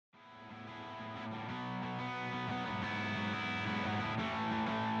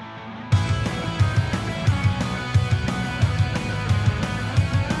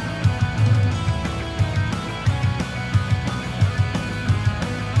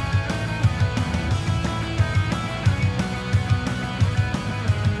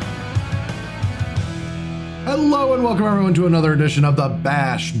Hello and welcome everyone to another edition of the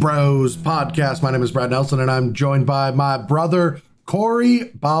Bash Bros podcast. My name is Brad Nelson and I'm joined by my brother,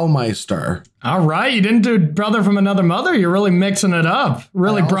 Corey Baumeister. All right, you didn't do brother from another mother. You're really mixing it up,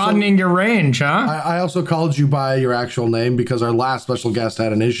 really broadening your range, huh? I also called you by your actual name because our last special guest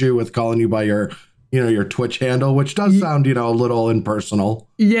had an issue with calling you by your Twitch handle, which does sound, a little impersonal.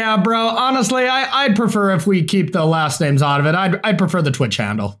 Yeah, bro. Honestly, I'd prefer if we keep the last names out of it. I'd prefer the Twitch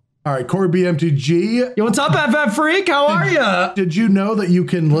handle. All right, Corey BMTG. Yo, what's up, FF Freak? How are you? Did you know that you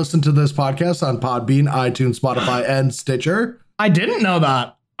can listen to this podcast on Podbean, iTunes, Spotify, and Stitcher? I didn't know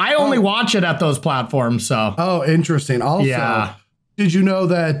that. I only watch it at those platforms, so. Oh, interesting. Also, Did you know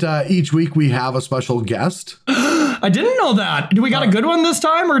that each week we have a special guest? I didn't know that. Do we got a good one this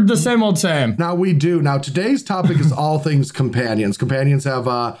time or the same old same? Now we do. Now today's topic is all things companions. Companions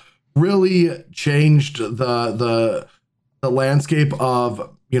have really changed the landscape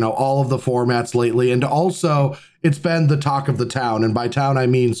of all of the formats lately, and also it's been the talk of the town, and by town I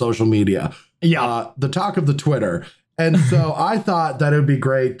mean social media. Yeah, the talk of the Twitter. And so I thought that it would be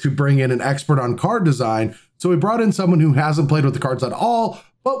great to bring in an expert on card design. So we brought in someone who hasn't played with the cards at all,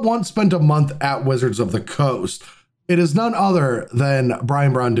 but once spent a month at Wizards of the Coast. It is none other than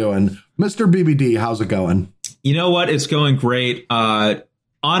Brian Braun-Duin. Mr. BBD, how's it going? You know what? It's going great.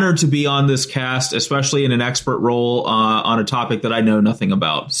 Honored to be on this cast, especially in an expert role on a topic that I know nothing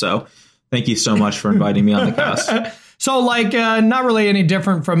about. So thank you so much for inviting me on the cast. So not really any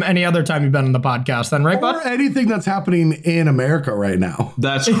different from any other time you've been on the podcast then, right, bud? Or anything that's happening in America right now.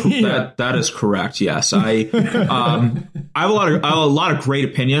 That is correct. Yes. I have a lot of great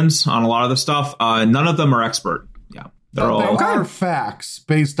opinions on a lot of the stuff. None of them are expert. Yeah. They are facts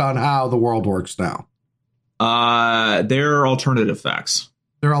based on how the world works now. They're alternative facts.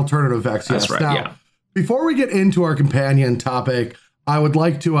 They're alternative facts. Yes. That's right. Now, before we get into our companion topic, I would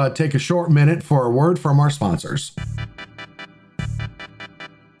like to take a short minute for a word from our sponsors.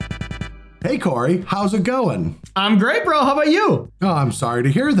 Hey, Corey, how's it going? I'm great, bro. How about you? Oh, I'm sorry to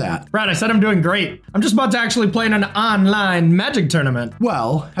hear that. Brad, I said I'm doing great. I'm just about to actually play in an online Magic tournament.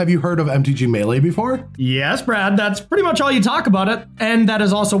 Well, have you heard of MTG Melee before? Yes, Brad. That's pretty much all you talk about it. And that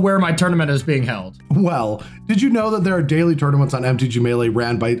is also where my tournament is being held. Well, did you know that there are daily tournaments on MTG Melee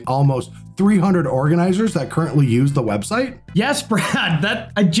ran by almost 300 organizers that currently use the website? Yes,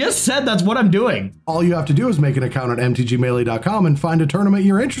 Brad. I just said that's what I'm doing. All you have to do is make an account at mtgmelee.com and find a tournament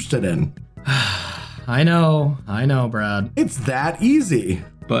you're interested in. I know, Brad. It's that easy.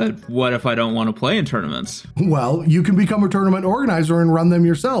 But what if I don't want to play in tournaments? Well, you can become a tournament organizer and run them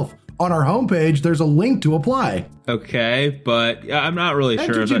yourself. On our homepage, there's a link to apply. Okay, but I'm not really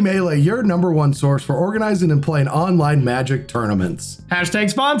sure. MTG Melee, your number one source for organizing and playing online Magic tournaments. Hashtag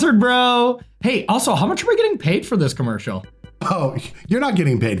sponsored, bro. Hey, also, how much are we getting paid for this commercial? Oh, you're not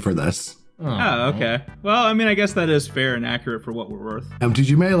getting paid for this. Oh, okay. Well, I mean, I guess that is fair and accurate for what we're worth.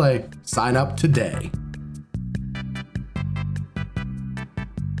 MTG Melee, sign up today.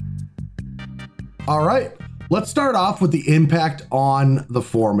 All right, let's start off with the impact on the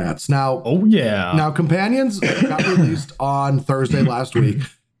formats. Now, Companions got released on Thursday last week,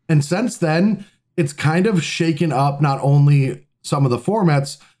 and since then, it's kind of shaken up not only some of the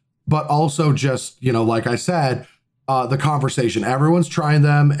formats, but also just, like I said, the conversation. Everyone's trying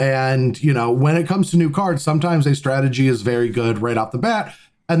them, and when it comes to new cards, sometimes a strategy is very good right off the bat,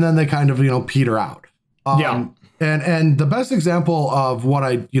 and then they kind of peter out. And the best example of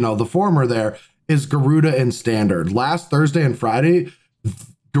what the former there is Garuda in Standard. Last Thursday and Friday,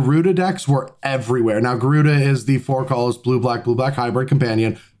 Garuda decks were everywhere. Now, Garuda is the 4 colors blue-black hybrid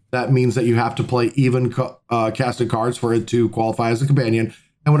companion. That means that you have to play even casted cards for it to qualify as a companion.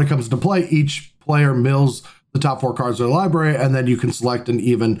 And when it comes to play, each player mills the top 4 cards of their library, and then you can select an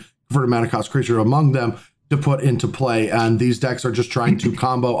even converted mana cost creature among them to put into play. And these decks are just trying to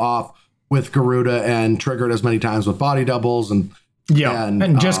combo off with Garuda and trigger it as many times with body doubles and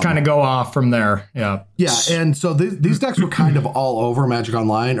just kind of go off from there. Yeah. And so these decks were kind of all over Magic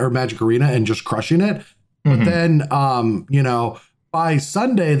Online or Magic Arena and just crushing it. But then, by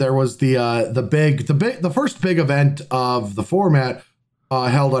Sunday there was the first big event of the format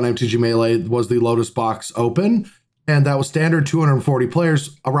held on MTG Melee was the Lotus Box Open, and that was standard 240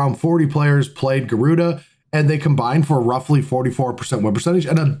 players. Around 40 players played Garuda, and they combined for roughly 44% win percentage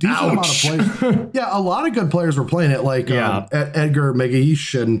and a decent amount of players. Yeah, a lot of good players were playing it, like Edgar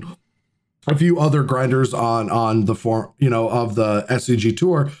Megaish and a few other grinders on the form, of the SCG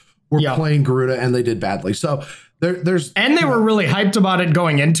tour were playing Garuda, and they did badly. So there's they were really hyped about it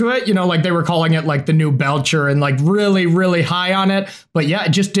going into it, like they were calling it like the new Belcher and like really, really high on it. But yeah,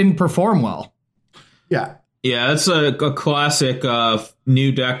 it just didn't perform well. Yeah. Yeah, that's a classic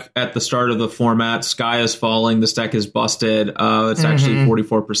new deck at the start of the format. Sky is falling. This deck is busted. It's actually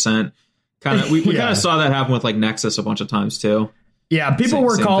 44%. We kind of saw that happen with like Nexus a bunch of times too. Yeah, people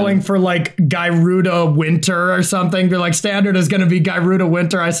were calling for like Gyruda Winter or something. They're like, Standard is going to be Gyruda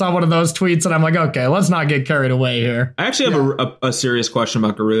Winter. I saw one of those tweets and I'm like, okay, let's not get carried away here. I actually have a serious question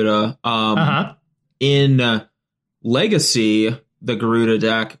about Gyruda. In Legacy, the Gyruda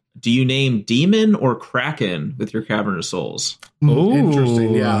deck, do you name Demon or Kraken with your Cavern of Souls? Ooh.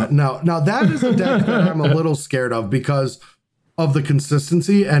 Interesting. Yeah. Now that is a deck that I'm a little scared of because of the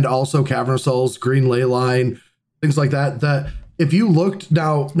consistency and also Cavern of Souls, Green Leyline, things like that. That if you looked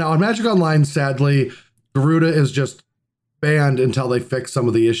now on Magic Online, sadly, Gyruda is just banned until they fix some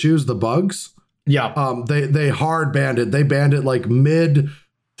of the issues, the bugs. Yeah. They hard banned it. They banned it like mid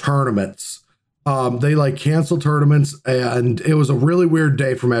tournaments. They like canceled tournaments, and it was a really weird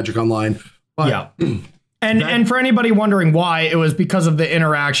day for Magic Online. But yeah. And for anybody wondering why, it was because of the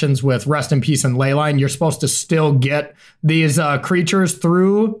interactions with Rest in Peace and Leyline. You're supposed to still get these creatures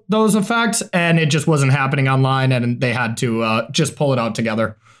through those effects, and it just wasn't happening online, and they had to just pull it out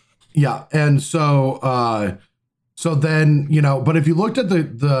together. Yeah, and so then, but if you looked at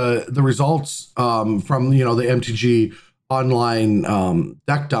the results from the MTG Online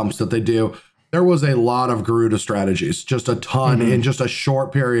deck dumps that they do, there was a lot of Gyruda strategies, just a ton in just a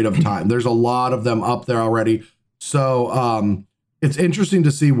short period of time. There's a lot of them up there already. So it's interesting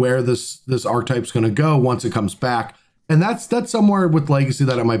to see where this archetype's going to go once it comes back. And that's somewhere with Legacy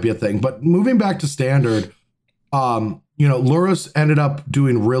that it might be a thing. But moving back to Standard, Lurrus ended up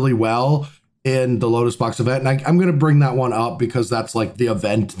doing really well in the Lotus Box event. And I'm going to bring that one up because that's like the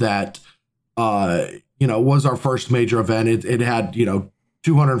event that, was our first major event. It had,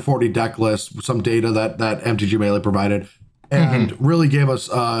 240 deck lists, some data that MTG Melee provided, and really gave us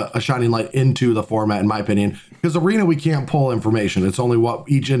a shining light into the format, in my opinion. Because Arena, we can't pull information; it's only what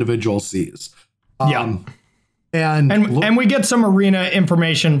each individual sees. And we get some Arena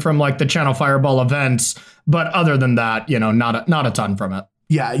information from like the Channel Fireball events, but other than that, not a ton from it.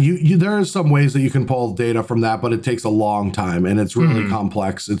 Yeah, there are some ways that you can pull data from that, but it takes a long time and it's really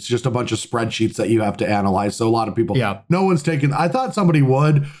complex. It's just a bunch of spreadsheets that you have to analyze. So a lot of people, no one's taken. I thought somebody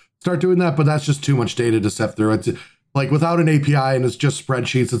would start doing that, but that's just too much data to sift through. It's like without an API and it's just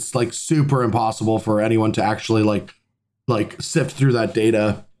spreadsheets, it's like super impossible for anyone to actually like sift through that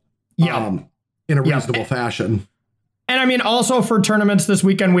data in a reasonable fashion. And I mean, also for tournaments this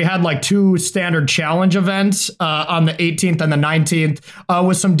weekend, we had like 2 Standard Challenge events on the 18th and the 19th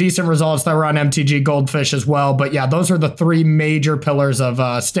with some decent results that were on MTG Goldfish as well. But yeah, those are the 3 major pillars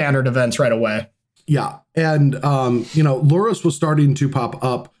of Standard events right away. Yeah. And, Lurrus was starting to pop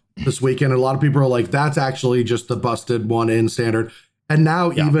up this weekend. And a lot of people are like, that's actually just the busted one in Standard. And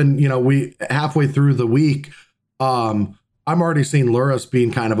now even, we halfway through the week, I'm already seeing Lurrus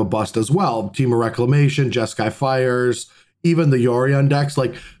being kind of a bust as well. Team of Reclamation, Jeskai Fires, even the Yorion decks.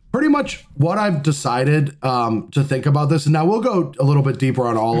 Like pretty much what I've decided to think about this. And now we'll go a little bit deeper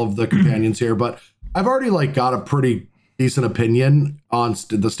on all of the companions here, but I've already like got a pretty decent opinion on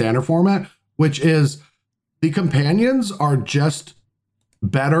the Standard format, which is the companions are just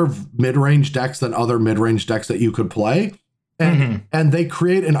better mid-range decks than other mid-range decks that you could play. And they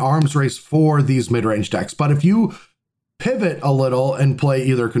create an arms race for these mid-range decks. But if you pivot a little and play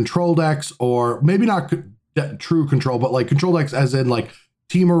either control decks or maybe not true control, but like control decks as in like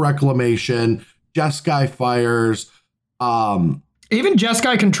Team of Reclamation, Jeskai Fires. Even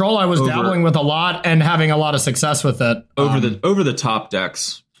Jeskai Control I was dabbling with a lot and having a lot of success with it. Over the top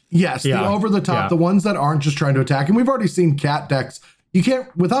decks. Yes, the over the top, the ones that aren't just trying to attack. And we've already seen cat decks. You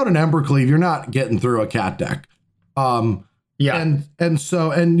can't, without an Embercleave, you're not getting through a cat deck. And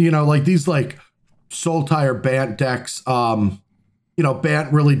like these like Sultai Bant decks,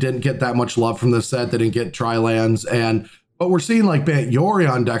 Bant really didn't get that much love from this set. They didn't get Tri-lands, but we're seeing like Bant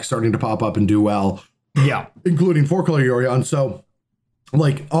Yorion decks starting to pop up and do well. Yeah, including 4-color Yorion. So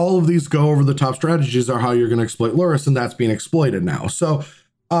like all of these go over the top strategies are how you're going to exploit Lurrus, and that's being exploited now. So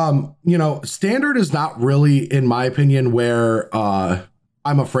Standard is not really, in my opinion, where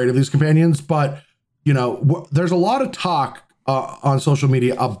I'm afraid of these companions, but there's a lot of talk on social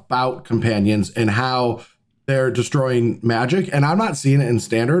media about companions and how they're destroying Magic, and I'm not seeing it in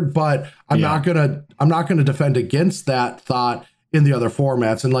Standard, but I'm not gonna defend against that thought in the other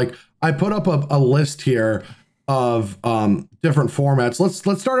formats. And like I put up a list here of different formats.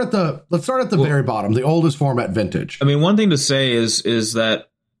 Let's start at the very bottom, the oldest format, Vintage. I mean, one thing to say is that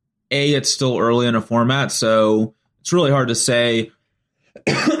it's still early in a format, so it's really hard to say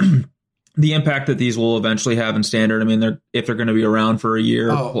the impact that these will eventually have in Standard. I mean, if they're going to be around for a year,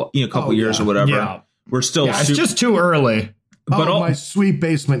 couple years or whatever. we're still it's just too early. But my sweet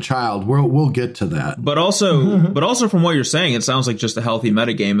basement child. We'll get to that. But also from what you're saying, it sounds like just a healthy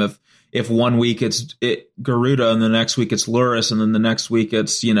metagame. If 1 week it's Garuda and the next week it's Lurrus and then the next week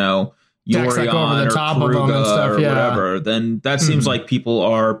it's, Yorion like over the top of them and stuff, or whatever, then that seems like people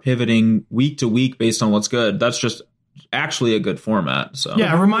are pivoting week to week based on what's good. That's just actually a good format. So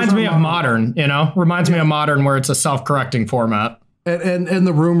yeah, it reminds me of Modern, reminds me of Modern where it's a self-correcting format. And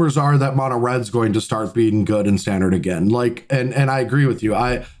the rumors are that Mono Red's going to start being good in Standard again. Like, and I agree with you.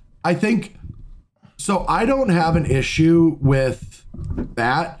 I think so. I don't have an issue with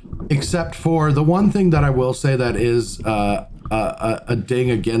that, except for the one thing that I will say that is a ding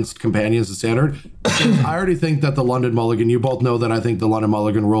against Companions in Standard. I already think that the London Mulligan. You both know that I think the London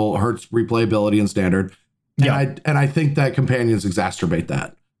Mulligan rule hurts replayability in Standard. And I think that Companions exacerbate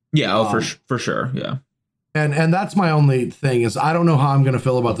that. Yeah, for sure. Yeah. And that's my only thing is I don't know how I'm going to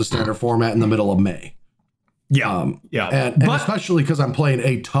feel about the Standard format in the middle of May. Yeah. And especially because I'm playing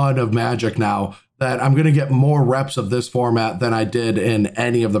a ton of Magic now, that I'm going to get more reps of this format than I did in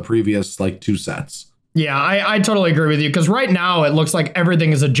any of the previous 2 sets. Yeah, I totally agree with you, because right now it looks like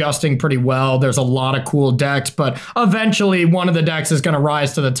everything is adjusting pretty well. There's a lot of cool decks, but eventually one of the decks is going to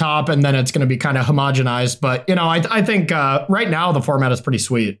rise to the top and then it's going to be kind of homogenized. But, I think right now the format is pretty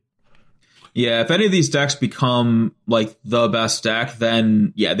sweet. Yeah, if any of these decks become the best deck,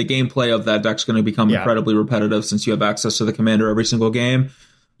 then the gameplay of that deck's going to become incredibly repetitive since you have access to the commander every single game.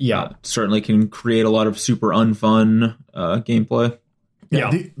 Yeah, certainly can create a lot of super unfun gameplay.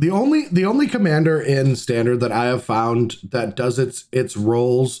 Yeah, the only commander in Standard that I have found that does its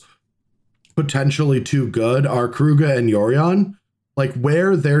roles potentially too good are Kruga and Yorion.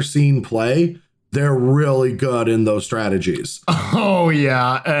 Where they're seen play, they're really good in those strategies. Oh,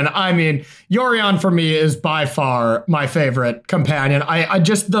 yeah. And I mean, Yorion for me is by far my favorite companion. I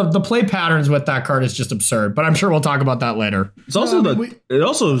just, the play patterns with that card is just absurd, but I'm sure we'll talk about that later. It's also got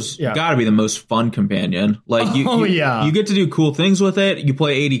to be the most fun companion. You get to do cool things with it. You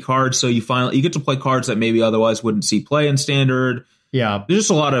play 80 cards, so you get to play cards that maybe otherwise wouldn't see play in Standard. Yeah. There's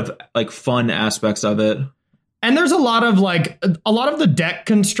just a lot of fun aspects of it. And there's a lot of the deck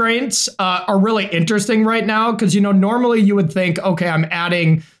constraints are really interesting right now, because, normally you would think, okay, I'm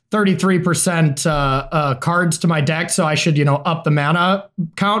adding 33% cards to my deck, so I should, up the mana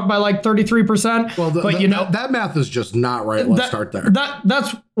count by 33%. Well, that math is just not right. Let's start there.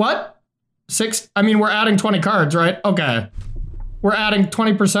 That's what? 6? I mean, we're adding 20 cards, right? Okay. We're adding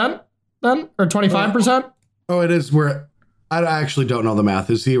 20% then, or 25%? Oh, it is. I actually don't know the math.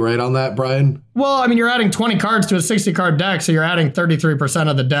 Is he right on that, Brian? Well, I mean, you're adding 20 cards to a 60 card deck, so you're adding 33%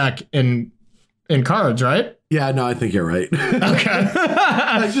 of the deck in cards, right? Yeah, no, I think you're right. Okay.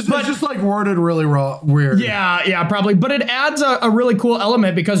 It's just worded really weird. Yeah, probably. But it adds a really cool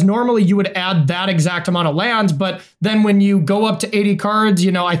element, because normally you would add that exact amount of lands, but then when you go up to 80 cards,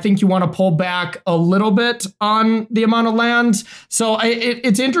 I think you want to pull back a little bit on the amount of lands. So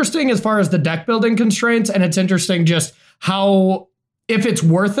it's interesting as far as the deck building constraints, and it's interesting just how, if it's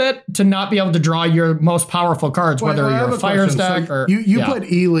worth it to not be able to draw your most powerful cards, whether you're a fire stack or you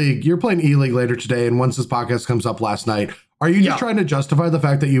played E-League. You're playing E-League later today, and once this podcast comes up last night, are you just trying to justify the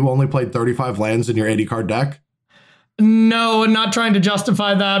fact that you only played 35 lands in your 80 card deck? No, not trying to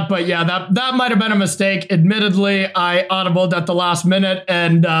justify that, but that might have been a mistake. Admittedly, I audibled at the last minute,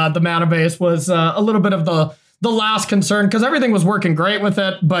 and the mana base was a little bit of the last concern, because everything was working great with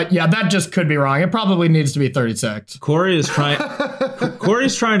it. But that just could be wrong. It probably needs to be 36. Corey's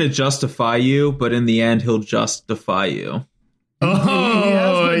trying to justify you, but in the end, he'll justify you.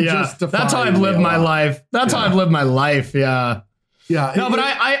 Oh, yeah. That's how I've lived my life. That's how I've lived my life. Yeah. Yeah. No, but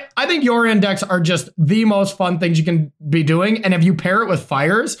I think Yorion decks are just the most fun things you can be doing. And if you pair it with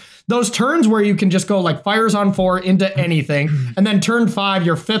fires, those turns where you can just go fires on 4 into anything, and then turn 5,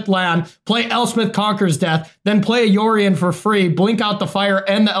 your 5th land, play Elspeth Conquers Death, then play a Yorion for free, blink out the fire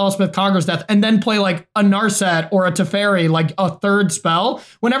and the Elspeth Conquers Death, and then play a Narset or a Teferi, a 3rd spell.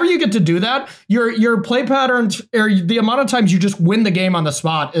 Whenever you get to do that, your play patterns, or the amount of times you just win the game on the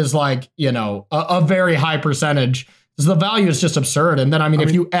spot is a very high percentage. The value is just absurd. And then,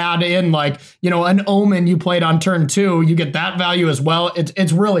 if you add in an Omen you played on turn 2, you get that value as well.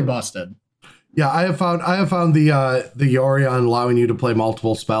 It's really busted. Yeah, I have found the Yorion allowing you to play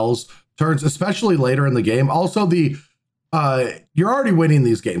multiple spells turns, especially later in the game. Also, you're already winning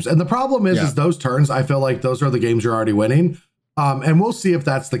these games, and the problem is those turns. I feel like those are the games you're already winning, and we'll see if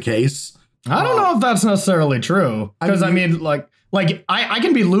that's the case. I don't know if that's necessarily true, because Like, I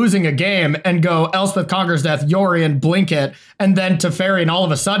can be losing a game and go Elspeth Conquers Death, Yorion, blink it, and then Teferi, and all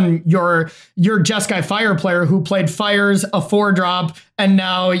of a sudden your Jeskai Fire player who played Fires, a 4-drop, and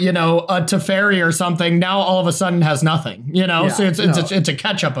now, you know, a Teferi or something, now all of a sudden has nothing, you know? So it's a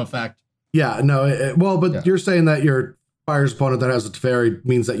catch-up effect. Yeah, no, but you're saying that your Fires opponent that has a Teferi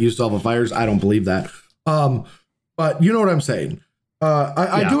means that you still have a Fires. I don't believe that. But you know what I'm saying.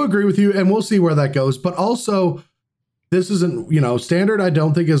 I do agree with you, and we'll see where that goes. But also, this isn't, you know, Standard, I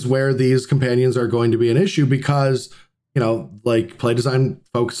don't think is where these companions are going to be an issue because, you know, like play design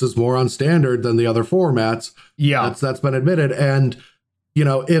focuses more on Standard than the other formats. Yeah. That's been admitted. And, you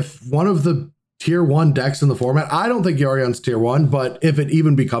know, if one of the tier 1 decks in the format, I don't think Yorion's tier 1, but if it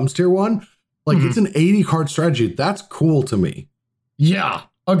even becomes tier 1, like it's an 80 card strategy. That's cool to me. Yeah.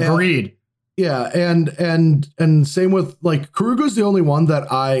 Agreed. And same with like Karuga's the only one that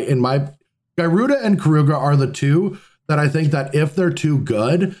Gyruda and Karuga are the two that I think that if they're too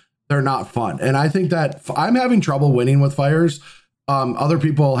good, they're not fun. And I think that I'm having trouble winning with Fires. Other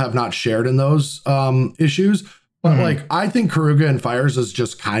people have not shared in those issues, but like I think Karuga and Fires is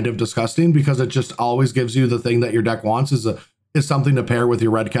just kind of disgusting because it just always gives you the thing that your deck wants is something to pair with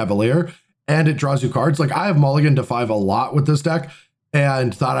your Red Cavalier, and it draws you cards. Like I have mulliganed to 5 a lot with this deck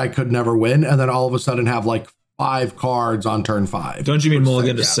and thought I could never win, and then all of a sudden have like 5 cards on turn 5. Don't you mean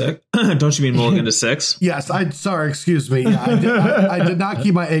mulligan to 6? Don't you mean mulligan to 6? Yes, excuse me. Yeah, I did not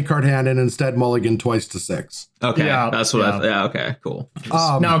keep my 8-card hand and instead mulligan twice to 6. Okay, that's what okay, cool.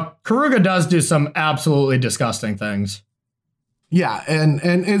 Now, Karuga does do some absolutely disgusting things. Yeah, and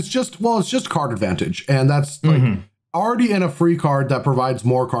it's just card advantage, and that's like already in a free card that provides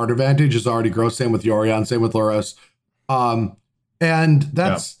more card advantage is already gross. Same with Yorion, same with Lurrus. And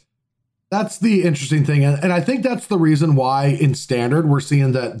that's the interesting thing. And I think that's the reason why in Standard we're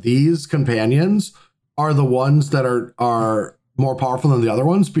seeing that these companions are the ones that are more powerful than the other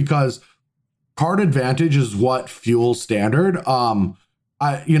ones because card advantage is what fuels Standard.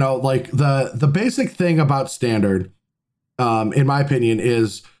 You know, like the basic thing about Standard, in my opinion,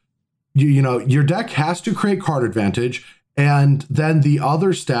 is you know, your deck has to create card advantage. And then the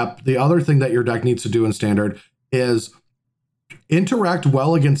other thing that your deck needs to do in Standard is interact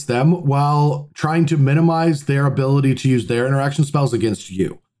well against them while trying to minimize their ability to use their interaction spells against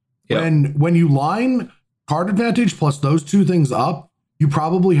you. Yep. When you line card advantage plus those two things up, you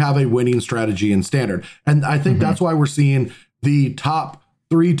probably have a winning strategy in Standard. And I think that's why we're seeing the top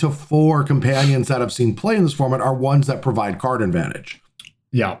 3 to 4 companions that I've seen play in this format are ones that provide card advantage.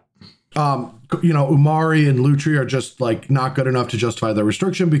 Yeah. You know, Umari and Lutri are just like not good enough to justify their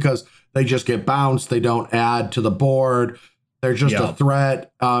restriction because they just get bounced. They don't add to the board. They're just a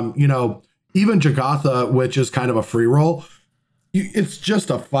threat. You know, even Jagatha, which is kind of a free roll, it's just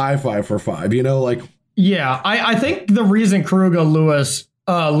a 5/5 for 5, you know, like. Yeah, I think the reason Karuga, Lurrus,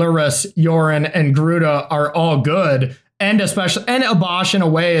 Yorin, and Garuda are all good, and Abash in a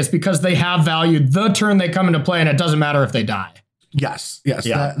way, is because they have value the turn they come into play, and it doesn't matter if they die. Yes,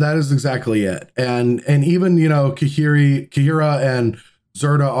 that is exactly it. And even, you know, Kahira and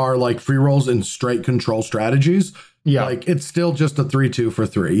Zerda are like free rolls in straight control strategies. Yeah. Like it's still just a 3/2 for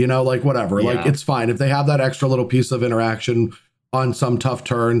 3, you know, like whatever. Yeah. Like it's fine. If they have that extra little piece of interaction on some tough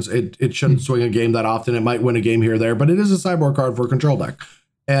turns, it shouldn't swing a game that often. It might win a game here or there, but it is a sideboard card for a control deck.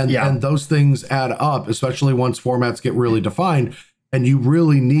 And those things add up, especially once formats get really defined and you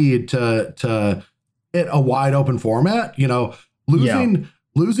really need to hit a wide open format, you know, losing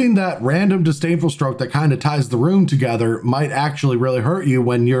that random disdainful stroke that kind of ties the room together might actually really hurt you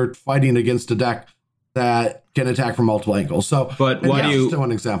when you're fighting against a deck that can attack from multiple angles. So, but why do you still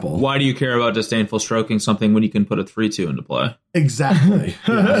an example? Why do you care about disdainful stroking something when you can put a 3/2 into play? Exactly.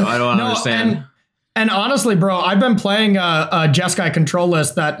 I don't understand. And honestly, bro, I've been playing a Jeskai control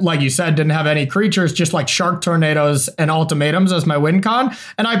list that, like you said, didn't have any creatures, just like Shark Tornadoes and Ultimatums as my win con.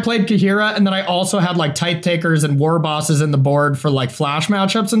 And I played Kahira, and then I also had like Tithe Takers and War Bosses in the board for like flash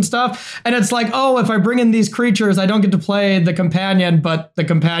matchups and stuff. And it's like, oh, if I bring in these creatures, I don't get to play the companion, but the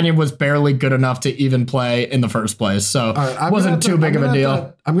companion was barely good enough to even play in the first place. So it wasn't too big of a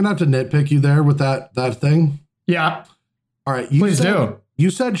deal. I'm going to have to nitpick you there with that thing. Yeah. All right. Please do. You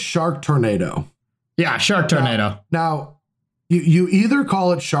said Shark Tornado. Yeah, Shark Tornado. Now you either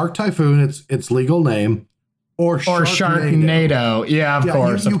call it Shark Typhoon, its legal name, or Sharknado. Yeah, of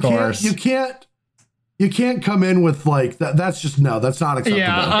course. You can't come in with like that. That's just that's not acceptable.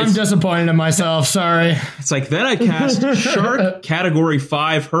 Yeah, I'm disappointed in myself. Sorry. It's like then I cast Shark Category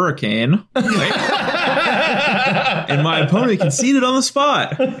 5 Hurricane, right? And my opponent conceded on the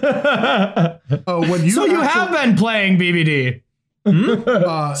spot. You have been playing BBD.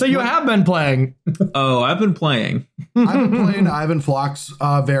 So you have been playing. Oh, I've been playing. I've been playing Ivan Flock's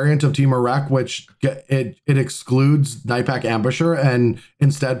variant of Team Erect, which it excludes Nightpack Ambusher and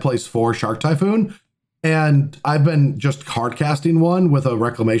instead plays 4 Shark Typhoon. And I've been just hardcasting one with a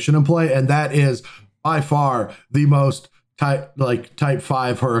Reclamation in play, and that is by far the most type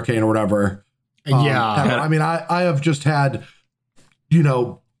 5 Hurricane or whatever. I mean, I have just had,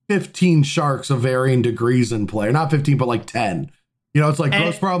 15 sharks of varying degrees in play. Not 15, but like 10. It's like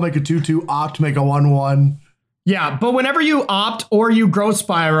Gross Spiral, make a 2/2, Opt, make a 1/1. Yeah, but whenever you Opt or you Growth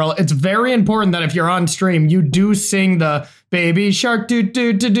Spiral, it's very important that if you're on stream, you do sing the baby shark do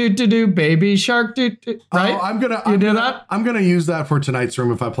do do do do do baby shark do do. Right? I'm gonna use that for tonight's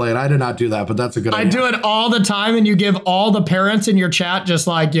room if I play it. I did not do that, but that's a good idea. I do it all the time, and you give all the parents in your chat just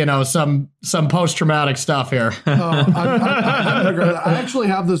like some post traumatic stuff here. I actually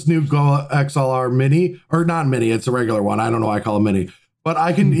have this new Go XLR Mini, or not Mini. It's a regular one. I don't know why I call it Mini, but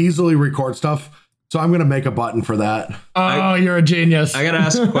I can easily record stuff. So I'm going to make a button for that. Oh, you're a genius. I got to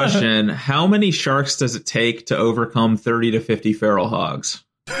ask a question. How many sharks does it take to overcome 30 to 50 feral hogs?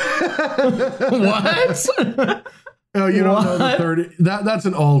 What? Oh, you don't know the 30. That's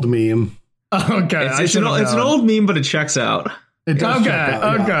an old meme. Okay. It's an old meme, but it checks out. It does check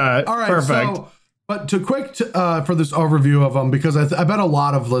out. Okay. Yeah. All right. Perfect. But for this overview of them, because I bet a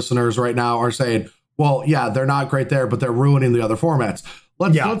lot of listeners right now are saying, well, yeah, they're not great there, but they're ruining the other formats.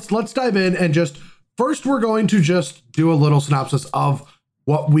 Let's dive in and just... First, we're going to just do a little synopsis of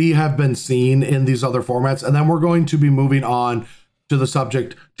what we have been seeing in these other formats, and then we're going to be moving on to the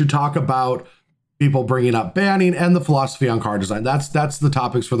subject to talk about people bringing up banning and the philosophy on card design. That's the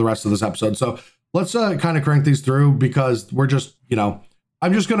topics for the rest of this episode. So let's kind of crank these through because we're just,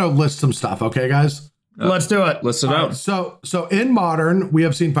 I'm just going to list some stuff. Okay, guys? Let's do it. List it out. Right, so in Modern, we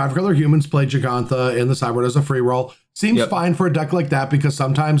have seen 5-color humans play Gigantha in the sideboard as a free roll. Seems fine for a deck like that because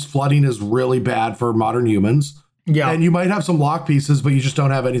sometimes flooding is really bad for Modern humans. Yeah. And you might have some lock pieces, but you just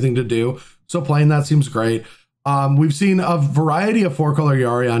don't have anything to do. So playing that seems great. We've seen a variety of 4-color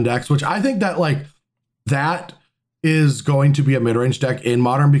Yorion decks, which I think that that is going to be a mid-range deck in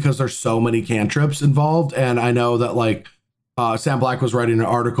Modern because there's so many cantrips involved. And I know that Sam Black was writing an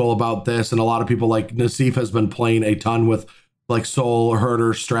article about this, and a lot of people like Nassif has been playing a ton with Soul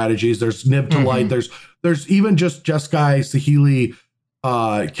Herder strategies. There's Nib to Light. There's even just Jeskai Saheeli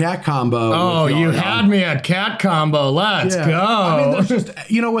cat combo. Oh, you had me at cat combo. Let's go. I mean, there's just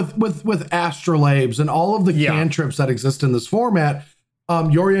with Astrolabes and all of the cantrips that exist in this format,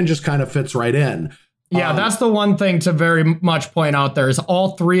 Yorion just kind of fits right in. Yeah, that's the one thing to very much point out there is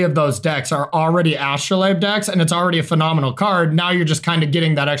all 3 of those decks are already Astrolabe decks, and it's already a phenomenal card. Now you're just kind of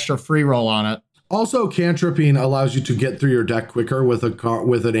getting that extra free roll on it. Also, cantripping allows you to get through your deck quicker with an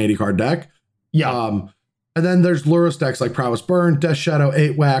 80-card deck. Yeah. And then there's Lurrus decks like Prowess Burn, Death Shadow,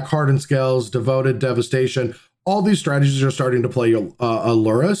 8-Whack, Hardened Scales, Devoted, Devastation. All these strategies are starting to play a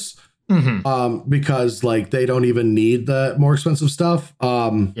Lurrus because they don't even need the more expensive stuff.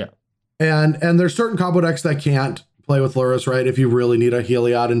 And there's certain combo decks that can't play with Lurrus, right? If you really need a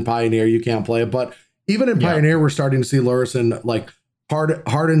Heliod in Pioneer, you can't play it. But even in Pioneer, we're starting to see Lurrus in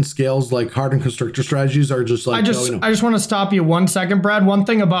hardened scales, hardened constrictor strategies are just I just want to stop you 1 second, Brad. One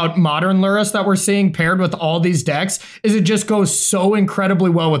thing about Modern Lurrus that we're seeing paired with all these decks is it just goes so incredibly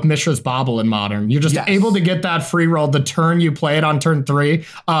well with Mishra's Bauble in Modern. You're just able to get that free roll the turn you play it on turn 3.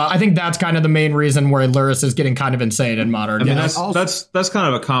 I think that's kind of the main reason where Lurrus is getting kind of insane in Modern. I mean, that's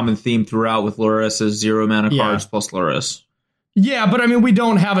kind of a common theme throughout with Lurrus is 0 mana cards plus Lurrus. Yeah, but I mean, we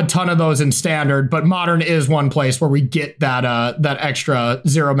don't have a ton of those in Standard, but Modern is one place where we get that extra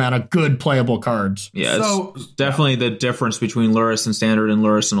 0 mana good playable cards. Yeah, it's definitely the difference between Lurrus and Standard and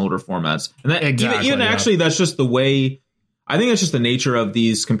Lurrus in older formats. And that actually, that's just the way. I think it's just the nature of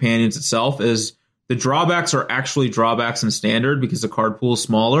these companions itself. Is the drawbacks are actually drawbacks in Standard because the card pool is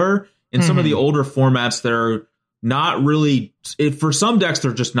smaller. In some of the older formats, they're not really, for some decks,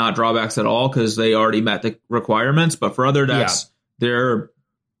 they're just not drawbacks at all because they already met the requirements. But for other decks, they're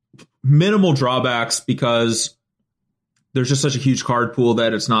minimal drawbacks because there's just such a huge card pool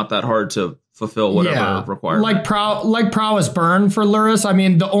that it's not that hard to fulfill whatever requirement. Like Prowess Burn for Lurrus. I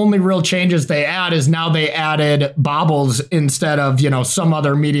mean, the only real changes they add is now they added Baubles instead of, some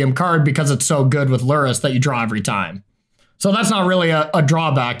other medium card because it's so good with Lurrus that you draw every time. So that's not really a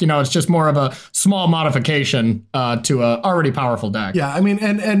drawback. It's just more of a small modification to a already powerful deck. Yeah, I mean,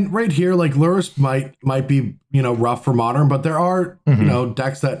 and right here, Lurrus might be, rough for Modern, but there are,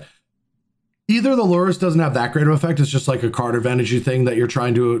 decks that either the Lurrus doesn't have that great of effect. It's just like a card advantage thing that you're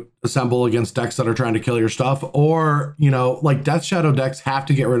trying to assemble against decks that are trying to kill your stuff. Or, Death Shadow decks have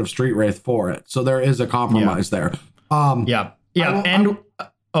to get rid of Street Wraith for it. So there is a compromise there.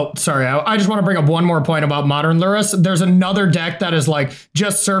 Oh, sorry. I just want to bring up one more point about Modern Lurrus. There's another deck that is like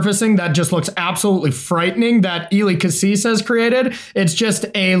just surfacing that just looks absolutely frightening that Ely Cassis has created. It's just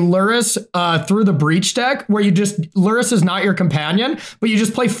a Lurrus through the Breach deck where Lurrus is not your companion, but you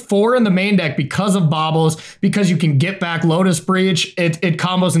just play 4 in the main deck because of Baubles, because you can get back Lotus Breach. It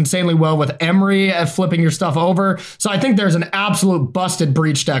combos insanely well with Emery at flipping your stuff over. So I think there's an absolute busted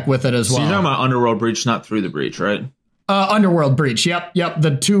Breach deck with it as well. So you're talking about Underworld Breach, not Through the Breach, right? Underworld Breach. Yep.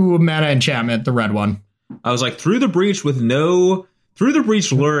 The 2 mana enchantment, the red one. I was like, Through the Breach Through the Breach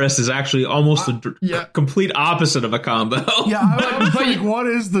Lurrus is actually almost the complete opposite of a combo. Yeah, I was like, what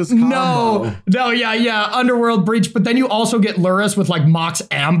is this combo? No, Underworld Breach, but then you also get Lurrus with like Mox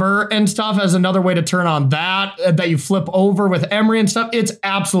Amber and stuff as another way to turn on that you flip over with Emery and stuff. It's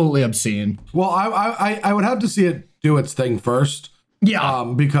absolutely obscene. Well, I would have to see it do its thing first.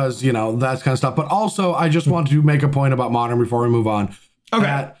 Yeah. Because, that kind of stuff. But also, I just want to make a point about Modern before we move on. Okay.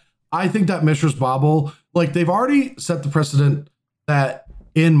 That I think that Mishra's Bauble, like, they've already set the precedent that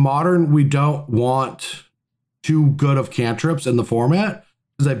in Modern, we don't want too good of cantrips in the format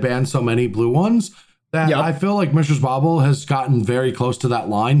because they banned so many blue ones that I feel like Mishra's Bauble has gotten very close to that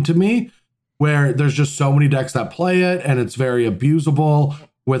line to me where there's just so many decks that play it and it's very abusable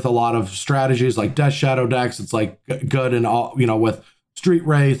with a lot of strategies like Death Shadow decks. It's like good and all, with Street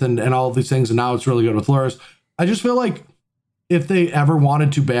Wraith and all of these things. And now it's really good with Lurrus. I just feel like if they ever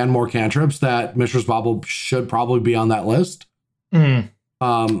wanted to ban more cantrips, that Mishra's Bauble should probably be on that list. I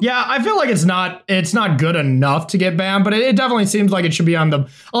feel like it's not good enough to get banned, but it definitely seems like it should be on the,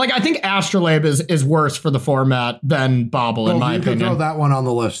 like, I think Astrolabe is worse for the format than Bauble in my opinion. You could throw that one on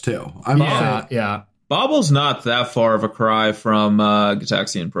the list too. Yeah. Bauble's not that far of a cry from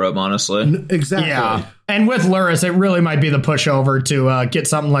Gitaxian Probe, honestly. Exactly. Yeah. And with Lurrus, it really might be the pushover to get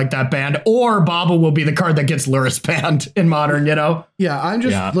something like that banned, or Bauble will be the card that gets Lurrus banned in Modern, Yeah, I'm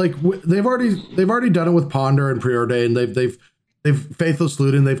just like they've already done it with Ponder and Preordained. They've Faithless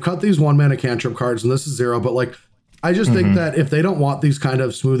Looting. They've cut these 1-mana cantrip cards, and this is 0. But like, I just think that if they don't want these kind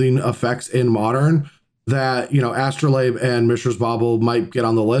of smoothing effects in Modern, that Astrolabe and Mishra's Bauble might get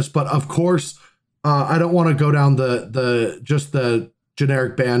on the list. But of course. I don't want to go down the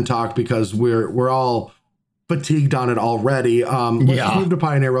generic ban talk because we're all fatigued on it already. Let's move to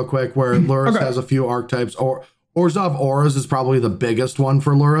Pioneer real quick, where Lurrus has a few archetypes. Orzhov Auras is probably the biggest one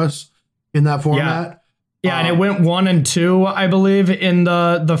for Lurrus in that format. Yeah, and it went 1 and 2, I believe, in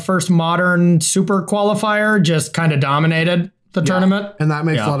the first Modern Super Qualifier. Just kind of dominated the tournament, and that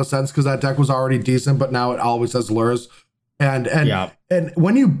makes a lot of sense because that deck was already decent, but now it always has Lurrus. And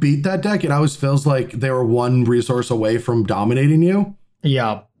when you beat that deck, it always feels like they were one resource away from dominating you.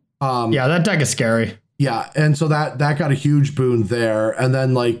 Yeah. That deck is scary. Yeah. And so that got a huge boon there. And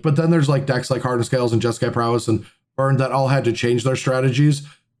then but then there's like decks like Hardened Scales and Jeskai Prowess and Burn that all had to change their strategies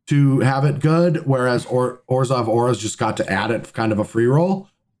to have it good. Whereas Orzhov Auras just got to add it kind of a free roll.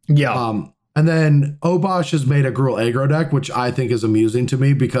 Yeah. And then Obosh has made a Gruul aggro deck, which I think is amusing to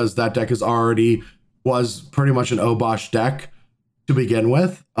me because that deck was pretty much an Obosh deck to begin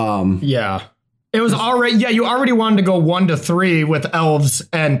with. It was already, you already wanted to go 1 to 3 with elves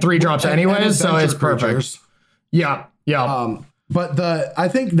and 3-drops anyways, so it's perfect. Creatures. Yeah. But I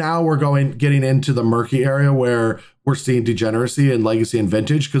think now we're getting into the murky area where we're seeing degeneracy in Legacy and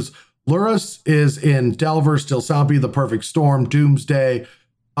Vintage, because Lurrus is in Delver, Still Sampi, The Perfect Storm, Doomsday.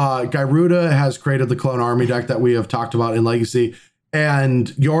 Gyruda has created the Clone Army deck that we have talked about in Legacy, and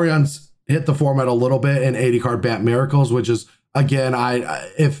Yorion's hit the format a little bit in 80-card Bant Miracles, which is, again,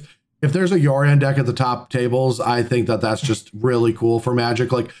 if there's a Yorion deck at the top tables, I think that's just really cool for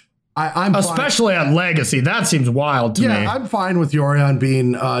Magic. Like, I'm especially at Legacy, that seems wild to me. Yeah, I'm fine with Yorion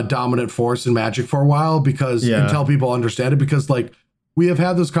being a dominant force in Magic for a while because until people understand it, because like we have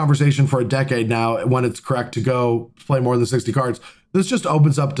had this conversation for a decade now when it's correct to go play more than 60 cards. This just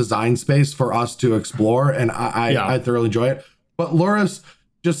opens up design space for us to explore, and I thoroughly enjoy it. But Lurrus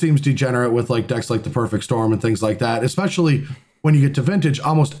just seems degenerate with like decks like the Perfect Storm and things like that, especially when you get to Vintage.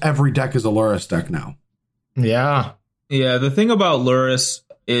 Almost every deck is a Lurrus deck now. Yeah. The thing about Lurrus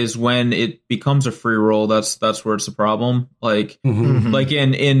is when it becomes a free roll, that's where it's a problem. Like, like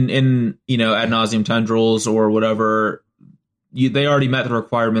in Ad Nauseam Tendrils or whatever, they already met the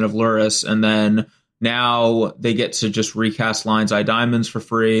requirement of Lurrus, and then now they get to just recast Lion's Eye Diamonds for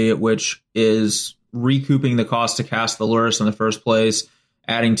free, which is recouping the cost to cast the Lurrus in the first place,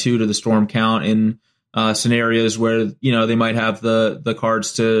 adding 2 to the storm count in scenarios where they might have the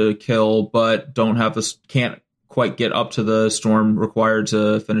cards to kill but can't quite get up to the storm required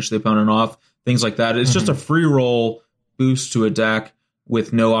to finish the opponent off, things like that. It's just a free roll boost to a deck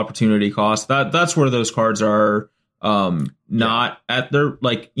with no opportunity cost. That's where those cards are not at their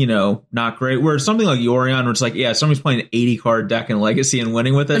like, not great. Where something like Yorion, where it's like, yeah, somebody's playing an 80 card deck in Legacy and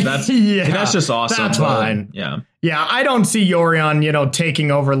winning with it. That's that's just awesome. That's fine. Yeah. Yeah, I don't see Yorion, taking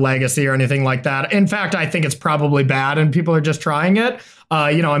over Legacy or anything like that. In fact, I think it's probably bad and people are just trying it.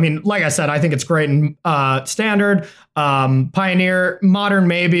 Like I said, I think it's great in Standard, Pioneer, Modern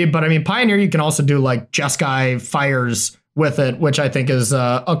maybe, but I mean, Pioneer, you can also do like Jeskai Fires with it, which I think is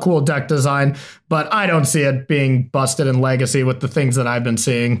a cool deck design, but I don't see it being busted in Legacy with the things that I've been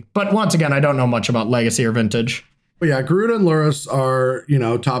seeing. But once again, I don't know much about Legacy or Vintage. But yeah, Garuda and Lurrus are,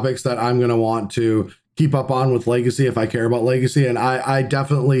 topics that I'm going to want to keep up on with Legacy if I care about Legacy. And I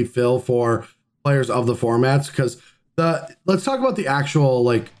definitely feel for players of the formats because let's talk about the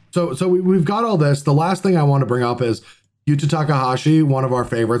actual, so we've got all this. The last thing I want to bring up is Yuta Takahashi, one of our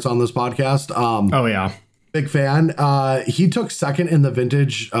favorites on this podcast. Oh yeah. Big fan. He took second in the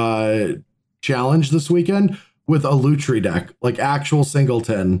Vintage challenge this weekend with a Lutri deck, like actual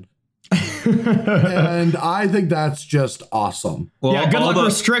singleton. And I think that's just awesome. Well, yeah, good luck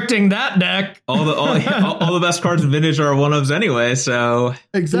restricting that deck. All the best cards in Vintage are one-ofs anyway, so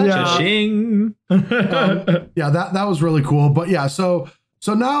exactly. Yeah, that was really cool. But yeah, so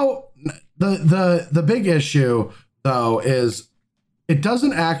now the big issue though is it does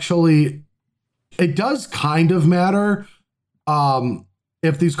kind of matter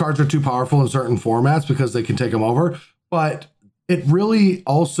if these cards are too powerful in certain formats because they can take them over, but it really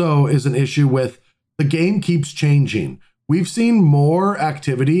also is an issue with the game keeps changing. We've seen more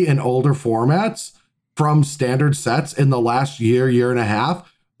activity in older formats from standard sets in the last year and a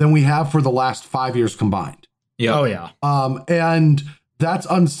half than we have for the last 5 years combined. Yeah. Oh yeah. And that's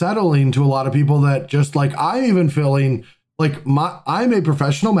unsettling to a lot of people that just like, I'm even feeling like I'm a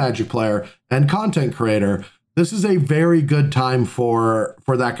professional Magic player and content creator. This is a very good time for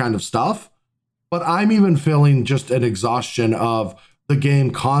that kind of stuff. But I'm even feeling just an exhaustion of the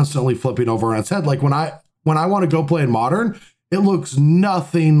game constantly flipping over on its head. Like when I want to go play in Modern, it looks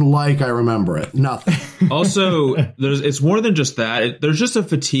nothing like I remember it. Nothing. Also, it's more than just that. There's just a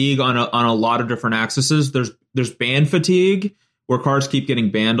fatigue on a lot of different axes. There's ban fatigue where cards keep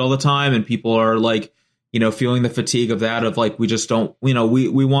getting banned all the time, and people are like, feeling the fatigue of that. Of like, we just don't,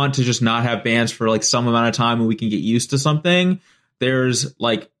 we want to just not have bans for like some amount of time, and we can get used to something. There's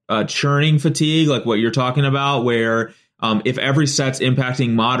like churning fatigue, like what you're talking about, where if every set's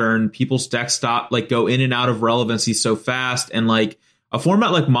impacting Modern, people's decks go in and out of relevancy so fast. And like a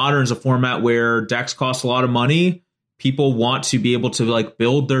format like Modern is a format where decks cost a lot of money. People want to be able to like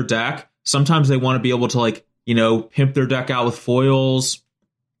build their deck. Sometimes they want to be able to like, pimp their deck out with foils,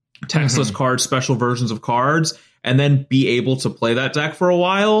 textless cards, special versions of cards, and then be able to play that deck for a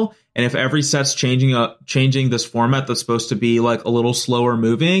while. And if every set's changing this format that's supposed to be like a little slower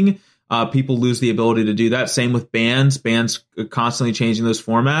moving, people lose the ability to do that. Same with bans constantly changing those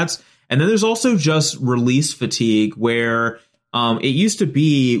formats. And then there's also just release fatigue where it used to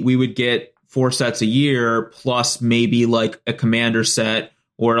be we would get 4 sets a year plus maybe like a commander set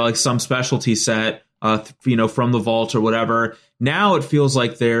or like some specialty set, from the vault or whatever. Now it feels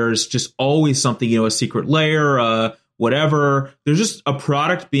like there's just always something, a secret layer, whatever. There's just a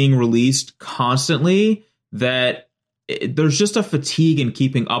product being released constantly that there's just a fatigue in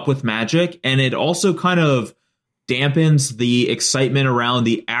keeping up with Magic. And it also kind of dampens the excitement around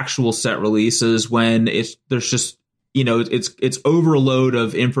the actual set releases when there's just, it's overload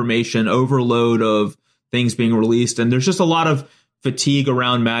of information, overload of things being released. And there's just a lot of fatigue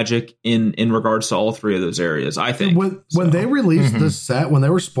around Magic in regards to all 3 of those areas, I think. When they released this set, when they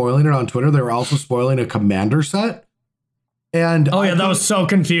were spoiling it on Twitter, they were also spoiling a commander set. And that was so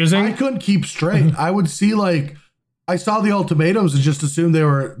confusing. I couldn't keep straight. I would see I saw the ultimatums and just assumed they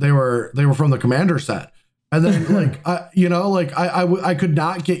were from the commander set. And then I could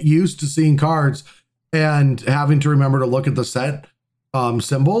not get used to seeing cards and having to remember to look at the set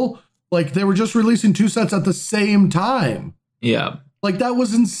symbol. Like they were just releasing 2 sets at the same time. Yeah. Like that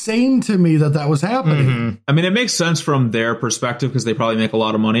was insane to me that was happening. Mm-hmm. I mean, it makes sense from their perspective because they probably make a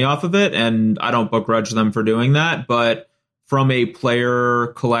lot of money off of it. And I don't begrudge them for doing that. But from a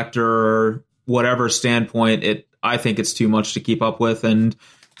player, collector, whatever standpoint, I think it's too much to keep up with. And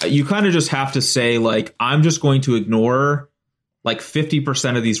you kind of just have to say, like, I'm just going to ignore like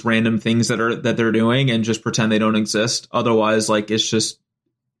 50% of these random things that they're doing and just pretend they don't exist. Otherwise, like, it's just,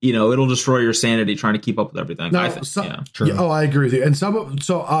 it'll destroy your sanity trying to keep up with everything. I agree with you. And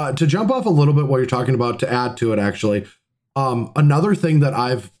to jump off a little bit what you're talking about, to add to it, actually, another thing that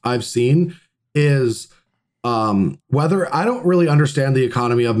I've seen is whether I don't really understand the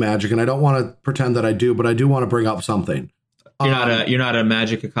economy of Magic, and I don't want to pretend that I do, but I do want to bring up something. You're not a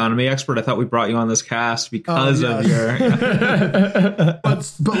Magic economy expert. I thought we brought you on this cast because of your.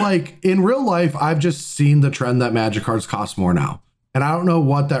 but like in real life, I've just seen the trend that Magic cards cost more now, and I don't know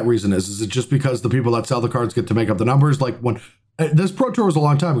what that reason is. Is it just because the people that sell the cards get to make up the numbers? Like when this Pro Tour was a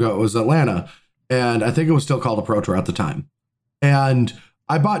long time ago, it was Atlanta, and I think it was still called a Pro Tour at the time. And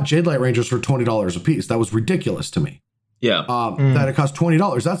I bought Jadelight Rangers for $20 a piece. That was ridiculous to me. Yeah, that it cost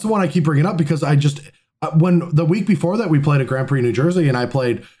 $20. That's the one I keep bringing up because I just. When the week before that, we played at Grand Prix, New Jersey, and I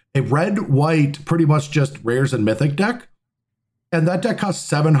played a red-white, pretty much just rares and mythic deck. And that deck cost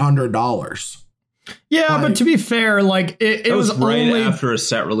 $700. Yeah, but to be fair, like it was right only after a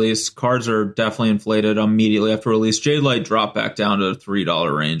set release. Cards are definitely inflated immediately after release. Jadelight dropped back down to the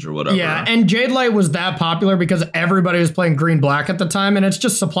 $3 range or whatever. Yeah, and Jadelight was that popular because everybody was playing green-black at the time, and it's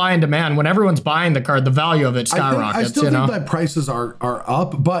just supply and demand. When everyone's buying the card, the value of it skyrockets. I still think that prices are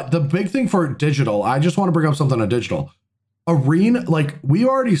up, but the big thing for digital, I just want to bring up something on digital. Arena, like we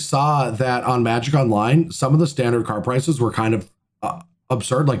already saw that on Magic Online, some of the standard card prices were kind of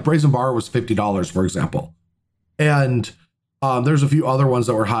absurd. Like Brazen Bar was $50, for example. And there's a few other ones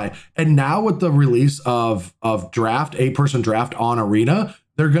that were high. And now with the release of draft, 8-person draft on Arena,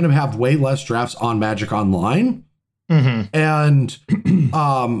 they're going to have way less drafts on Magic Online. Mm-hmm. And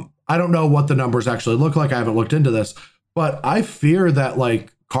I don't know what the numbers actually look like. I haven't looked into this, but I fear that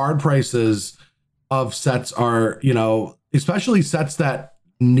like card prices of sets are, especially sets that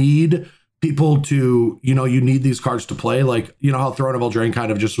need people to, you need these cards to play. Like, how Throne of Eldraine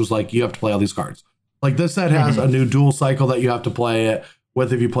kind of just was like, you have to play all these cards. Like this set has a new dual cycle that you have to play it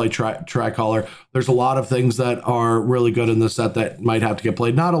with if you play Tricolor. There's a lot of things that are really good in this set that might have to get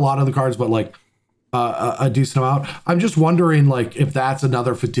played. Not a lot of the cards, but like a decent amount. I'm just wondering like if that's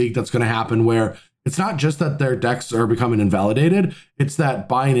another fatigue that's going to happen where it's not just that their decks are becoming invalidated. It's that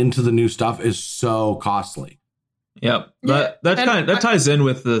buying into the new stuff is so costly. Yep. That ties in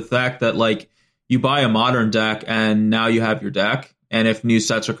with the fact that like you buy a modern deck and now you have your deck. And if new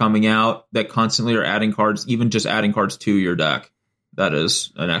sets are coming out that constantly are adding cards, even just adding cards to your deck, that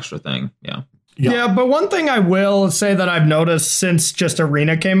is an extra thing. Yeah. Yeah, but one thing I will say that I've noticed since just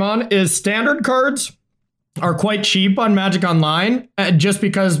Arena came on is standard cards are quite cheap on Magic Online just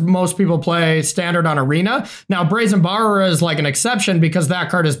because most people play standard on Arena. Now, Brazen Borrower is like an exception because that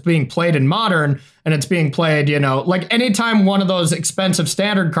card is being played in Modern and it's being played, like anytime one of those expensive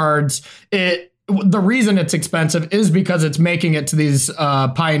standard cards, the reason it's expensive is because it's making it to these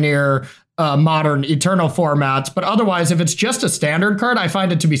Pioneer Modern Eternal formats. But otherwise, if it's just a standard card, I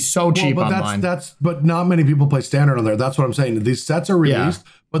find it to be so cheap online. But not many people play standard on there. That's what I'm saying. These sets are released.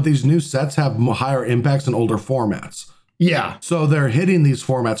 Yeah. But these new sets have higher impacts in older formats. Yeah. So they're hitting these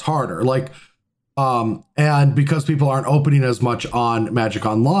formats harder. Like, and because people aren't opening as much on Magic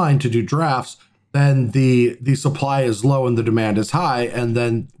Online to do drafts, then the supply is low and the demand is high. And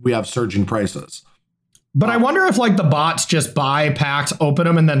then we have surging prices. But I wonder if like the bots just buy packs, open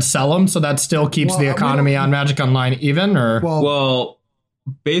them, and then sell them. So that still keeps the economy on Magic Online even, or? Well,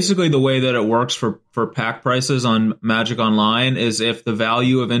 basically the way that it works for pack prices on Magic Online is if the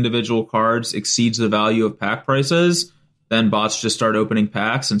value of individual cards exceeds the value of pack prices, then bots just start opening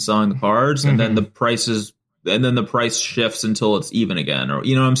packs and selling the cards, and then the price shifts until it's even again, or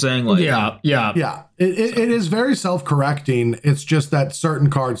you know what I'm saying? Like, yeah. It is very self-correcting. It's just that certain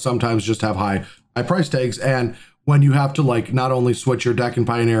cards sometimes just have high price tags, and when you have to like not only switch your deck in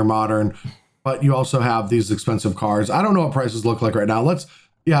Pioneer Modern, but you also have these expensive cards. I don't know what prices look like right now.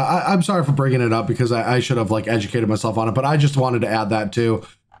 I'm sorry for bringing it up because I should have like educated myself on it, but I just wanted to add that to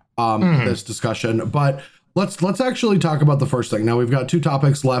this discussion. But let's actually talk about the first thing. Now we've got 2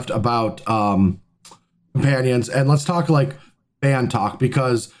 topics left about companions, and let's talk like ban talk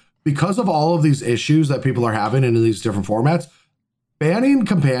because of all of these issues that people are having in these different formats, banning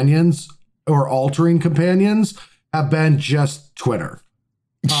companions or altering companions have been just Twitter.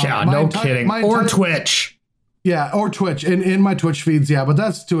 Yeah, no kidding. Or Twitch. Yeah, or Twitch. In my Twitch feeds, yeah, but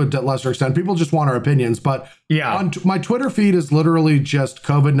that's to a lesser extent. People just want our opinions. But yeah, on my Twitter feed is literally just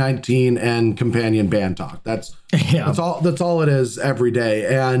COVID-19 and companion ban talk. That's all it is every day.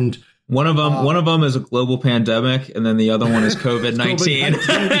 And one of them is a global pandemic, and then the other one is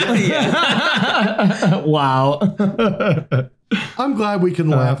COVID-19. Wow. I'm glad we can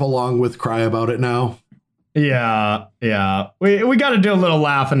laugh along with cry about it now. Yeah. We got to do a little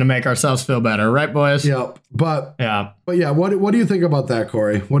laughing to make ourselves feel better, right, boys? Yeah, but what do you think about that,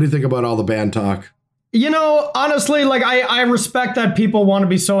 Corey? What do you think about all the ban talk? You know, honestly, like I respect that people want to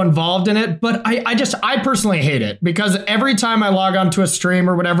be so involved in it, but I personally hate it because every time I log onto a stream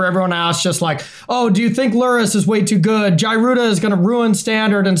or whatever, everyone asks just like, oh, do you think Lurrus is way too good? Gyruda is going to ruin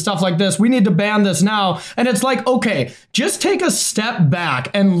standard and stuff like this. We need to ban this now. And it's like, okay, just take a step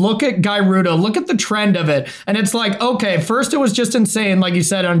back and look at Gyruda, look at the trend of it. And it's like, okay, first it was just insane, like you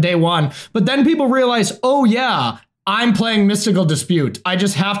said on day one, but then people realize, oh yeah, I'm playing Mystical Dispute. I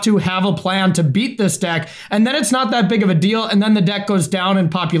just have to have a plan to beat this deck. And then it's not that big of a deal. And then the deck goes down in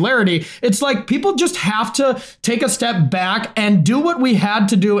popularity. It's like people just have to take a step back and do what we had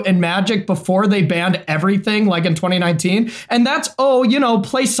to do in Magic before they banned everything like in 2019. And that's,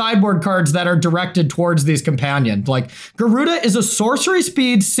 play sideboard cards that are directed towards these companions. Like Garuda is a sorcery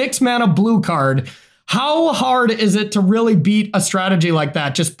speed 6-mana blue card. How hard is it to really beat a strategy like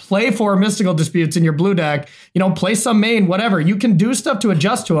that? Just play 4 Mystical Disputes in your blue deck, play some main, whatever. You can do stuff to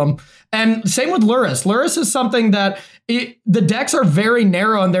adjust to them. And same with Lurrus. Lurrus is something that the decks are very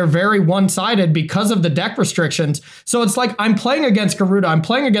narrow and they're very one-sided because of the deck restrictions. So it's like I'm playing against Garuda, I'm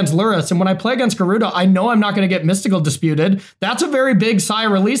playing against Lurrus, and when I play against Garuda, I know I'm not going to get Mystical Disputed. That's a very big Sai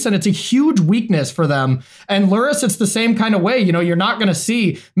release, and it's a huge weakness for them. And Lurrus, it's the same kind of way. You're not going to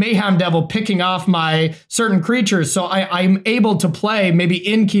see Mayhem Devil picking off my certain creatures. So I'm able to play maybe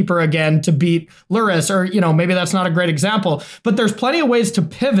Innkeeper again to beat Lurrus, or maybe that's not a great example, but there's plenty of ways to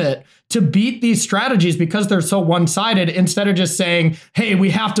pivot to beat these strategies because they're so one-sided instead of just saying, hey, we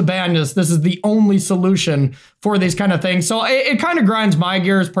have to ban this. This is the only solution for these kind of things. So it kind of grinds my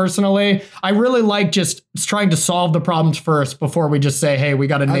gears personally. I really like just trying to solve the problems first before we just say, hey, we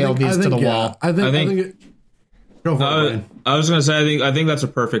got to nail these to the wall. I think go for it. I was going to say, I think that's a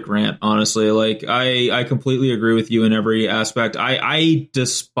perfect rant, honestly. Like, I completely agree with you in every aspect. I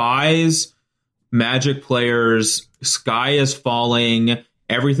despise Magic players. Sky is falling.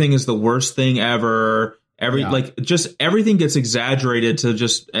 Everything is the worst thing ever. Just everything gets exaggerated to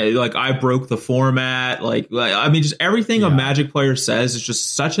just like I broke the format. Just everything a Magic player says is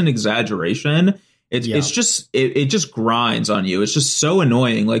just such an exaggeration. It just grinds on you. It's just so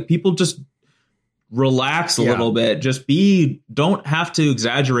annoying. Like people just relax a little bit. Just don't have to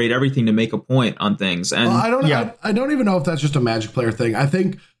exaggerate everything to make a point on things. And I don't even know if that's just a Magic player thing. I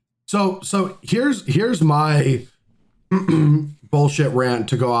think so. Here's my bullshit rant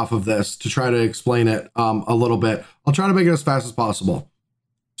to go off of this to try to explain it a little bit. I'll try to make it as fast as possible.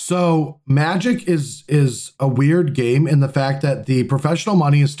 So Magic is a weird game in the fact that the professional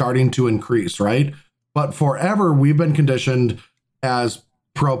money is starting to increase, right? But forever we've been conditioned as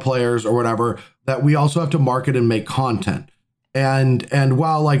pro players or whatever that we also have to market and make content. And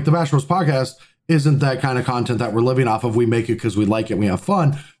while like the Bash Bros podcast isn't that kind of content that we're living off of, we make it because we like it, we have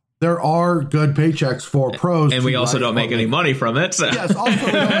fun. There are good paychecks for pros. And we also don't make any money from it. So. Yes, also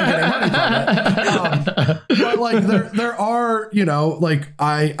we don't make any money from it. But like there are,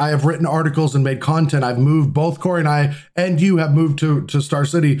 I have written articles and made content. I've moved, both Corey and I and you have moved to Star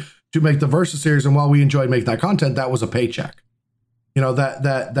City to make the Versus series. And while we enjoyed making that content, that was a paycheck.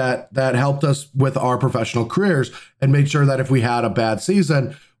 That helped us with our professional careers and made sure that if we had a bad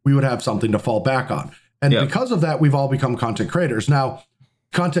season, we would have something to fall back on. And because of that, we've all become content creators. Now,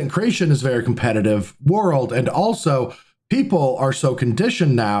 content creation is a very competitive world. And also people are so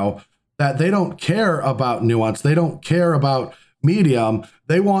conditioned now that they don't care about nuance. They don't care about medium.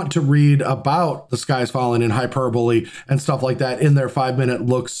 They want to read about the sky's falling in hyperbole and stuff like that in their 5-minute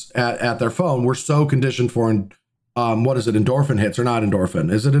looks at their phone. We're so conditioned for, what is it? Endorphin hits or not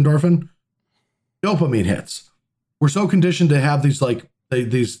endorphin? Is it endorphin? Dopamine hits. We're so conditioned to have these like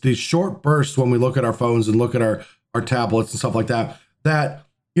these short bursts when we look at our phones and look at our tablets and stuff like that,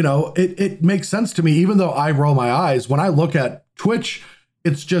 it makes sense to me, even though I roll my eyes when I look at Twitch.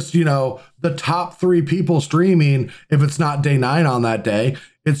 It's just, the top 3 people streaming. If it's not day 9 on that day,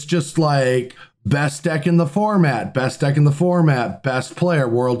 it's just like best deck in the format, best player,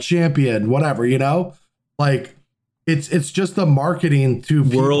 world champion, whatever, like it's just the marketing to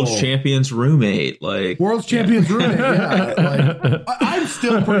world champion's roommate, like world's champion's roommate. Yeah. Like I'm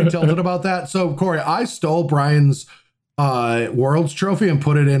still pretty tilted about that. So Corey, I stole Brian's Worlds trophy and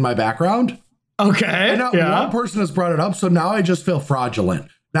put it in my background. Okay. And now one person has brought it up, so now I just feel fraudulent.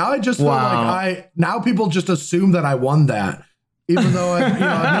 Now I just feel like now people just assume that I won that, even though I've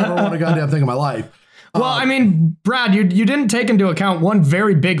never won a goddamn thing in my life. Well, I mean, Brad, you didn't take into account one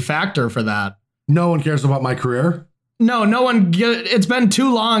very big factor for that. No one cares about my career. No one. It's been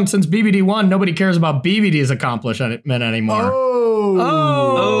too long since BBD won. Nobody cares about BBD's accomplishment anymore.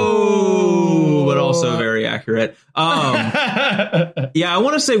 But also very accurate. I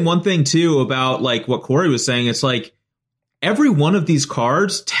want to say one thing too about like what Corey was saying. It's like every one of these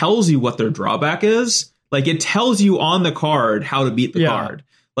cards tells you what their drawback is. Like, it tells you on the card how to beat the card.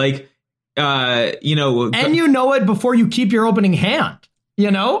 Like, you know. And you know it before you keep your opening hand,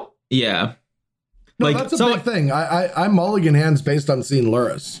 you know? Yeah. No, like, that's a big thing. I mulligan hands based on seeing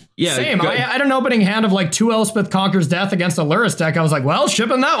Lurrus. Yeah, same. I had an opening hand of like 2 Elspeth Conquers Death against a Lurrus deck. I was like, well,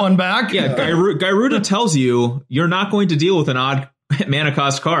 shipping that one back. Yeah, Gyruda tells you you're not going to deal with an odd mana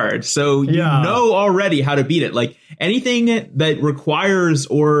cost card. So you know already how to beat it. Like, anything that requires,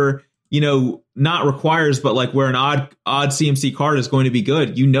 or, you know, not requires, but like where an odd CMC card is going to be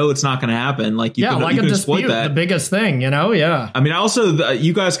good, you know it's not going to happen. Like, you can exploit that. The biggest thing, you know? Yeah. I mean, also,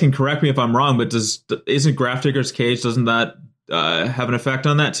 you guys can correct me if I'm wrong, but isn't Grafdigger's Cage, doesn't that have an effect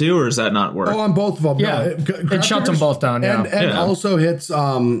on that too, or does that not work? Oh, on both of them. Yeah, no, it shuts them both down. Yeah, and also hits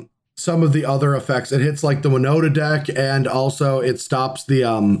some of the other effects. It hits like the Winota deck, and also it stops the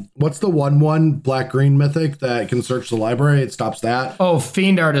what's the 1/1 black-green mythic that can search the library? It stops that. Oh,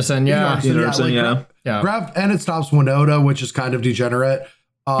 Fiend Artisan, Fiend Artisan, and it stops Winota, which is kind of degenerate.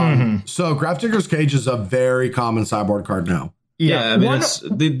 So Grafdigger's Cage is a very common sideboard card now. Yeah, I mean, there's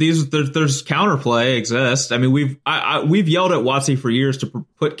counterplay exists. I mean, we've yelled at WotC for years to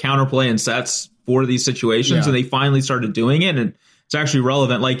put counterplay in sets for these situations, and they finally started doing it, and it's actually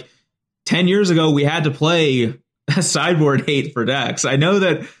relevant. Like 10 years ago, we had to play sideboard hate for decks. I know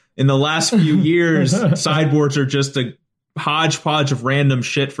that in the last few years, sideboards are just a hodgepodge of random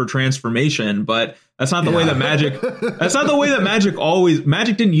shit for transformation, but that's not the way that Magic. That's not the way that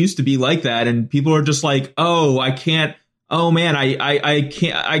Magic didn't used to be like that, and people are just like, oh, I can't. Oh man, I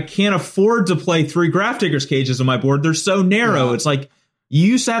can't afford to play 3 Grafdigger's Cages on my board. They're so narrow. Yeah. It's like, you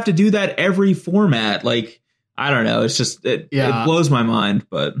used to have to do that every format. Like, I don't know. It's just, it blows my mind,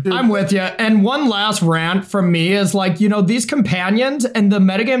 but I'm with you. And one last rant from me is like, you know, these companions and the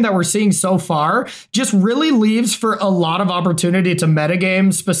metagame that we're seeing so far just really leaves for a lot of opportunity to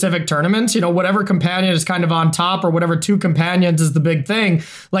metagame specific tournaments. You know, whatever companion is kind of on top, or whatever 2 companions is the big thing.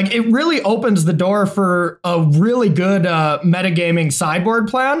 Like, it really opens the door for a really good metagaming sideboard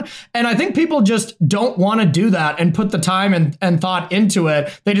plan. And I think people just don't want to do that and put the time and thought into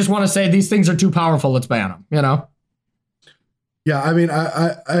it. They just want to say these things are too powerful. Let's ban them, you know? Yeah, I mean,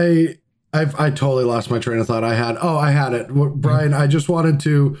 I totally lost my train of thought. I had it. Brian, I just wanted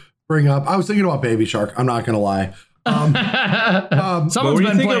to bring up, I was thinking about Baby Shark. I'm not going to lie. Someone's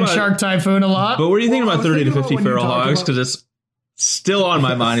been playing Shark Typhoon a lot. But what are you thinking about 30 to 50 Feral Hogs? Because it's still on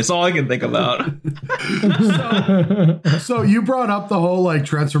my mind. It's all I can think about. So you brought up the whole like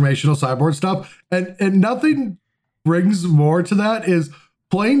transformational sideboard stuff, and nothing brings more to that is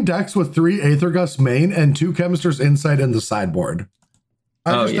playing decks with 3 Aethergust main and 2 Chemist's Insight in the sideboard.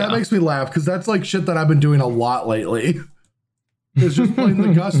 That makes me laugh, because that's like shit that I've been doing a lot lately. It's just playing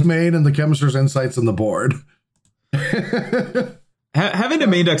the Gust main and the Chemist's Insights in the board. Having a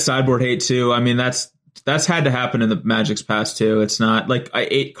main deck sideboard hate too, I mean, that's had to happen in the Magic's past too. It's not like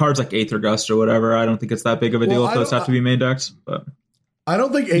cards like Aethergust or whatever. I don't think it's that big of a deal if those have to be main decks. But I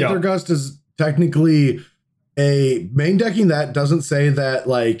don't think Aethergust is technically a main decking. That doesn't say that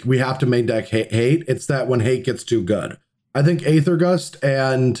like we have to main deck hate. It's that when hate gets too good. I think Aethergust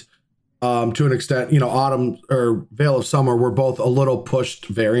and to an extent, you know, Autumn or Veil of Summer were both a little pushed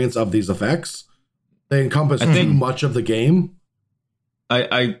variants of these effects. They encompass too much of the game.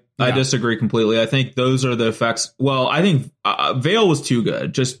 I disagree completely. I think those are the effects. Well, I think Veil was too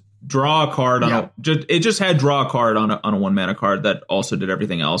good. Just draw a card on it just had draw a card on a 1 mana card that also did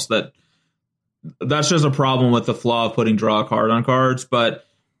everything else. That's just a problem with the flaw of putting draw a card on cards. But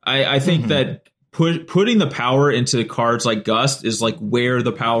I think that putting the power into cards like Gust is like where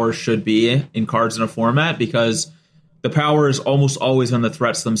the power should be in cards in a format, because the power is almost always on the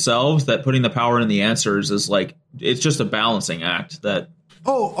threats themselves. That putting the power in the answers is like, it's just a balancing act. That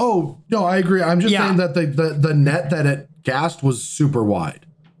no, I agree. I'm just saying that the net that it cast was super wide.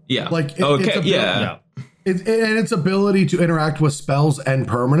 Yeah, like its ability to interact with spells and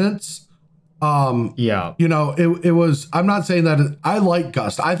permanents. You know, it was. I'm not saying that I like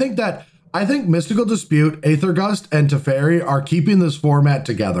Gust. I think Mystical Dispute, Aethergust, and Teferi are keeping this format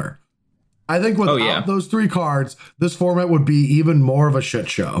together. I think without those 3 cards, this format would be even more of a shit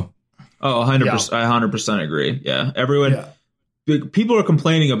show. Oh, 100%. I 100% agree. Yeah, everyone. People are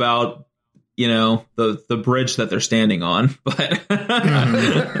complaining about, you know, the bridge that they're standing on, but I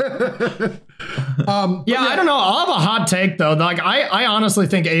don't know. I'll have a hot take though. Like I honestly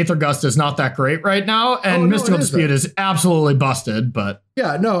think Aethergust is not that great right now, and Mystical Dispute is absolutely busted. But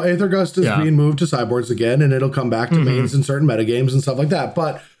Aethergust is being moved to sideboards again, and it'll come back to mains in certain metagames and stuff like that.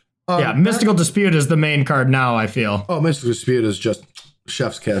 But Mystical Dispute is the main card now, I feel. Oh, Mystical Dispute is just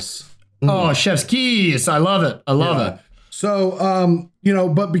chef's kiss. Oh, chef's keys. I love it. I love it. So,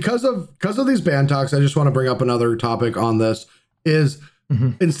 but because of these ban talks, I just want to bring up another topic on this is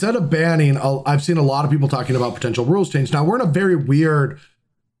instead of banning, I've seen a lot of people talking about potential rules change. Now we're in a very weird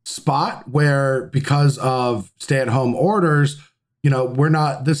spot where because of stay-at-home orders,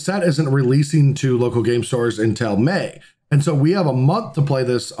 this set isn't releasing to local game stores until May. And so we have a month to play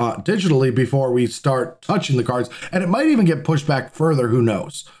this digitally before we start touching the cards. And it might even get pushed back further. Who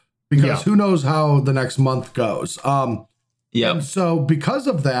knows? Because who knows how the next month goes. And so because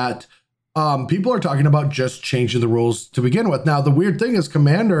of that, people are talking about just changing the rules to begin with. Now, the weird thing is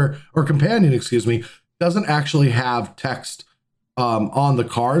Companion, doesn't actually have text on the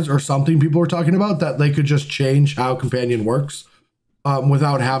cards or something people were talking about that they could just change how Companion works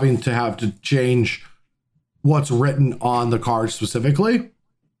without having to change what's written on the card specifically.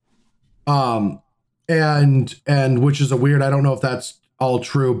 And which is a weird, I don't know if that's all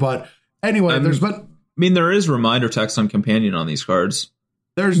true, but anyway, there is reminder text on Companion on these cards.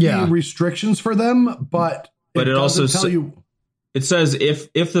 There's the restrictions for them, but it also tell you. It says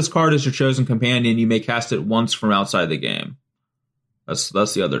if this card is your chosen companion, you may cast it once from outside the game. That's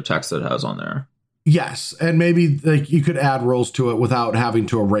the other text that it has on there. Yes, and maybe you could add rules to it without having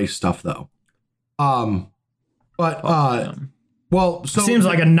to erase stuff though. Well, so it seems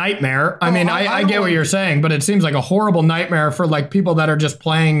like a nightmare. I get what you're saying, but it seems like a horrible nightmare for like people that are just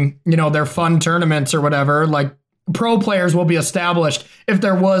playing, their fun tournaments or whatever. Like pro players will be established if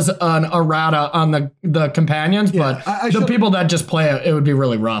there was an errata on the companions, but the people that just play it would be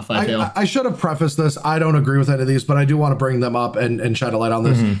really rough. I feel I should have prefaced this. I don't agree with any of these, but I do want to bring them up and shed a light on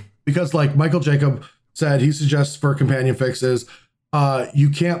this because like Michael Jacob said, he suggests for companion fixes, you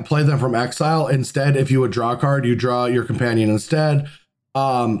can't play them from exile. Instead, if you would draw a card, you draw your companion instead.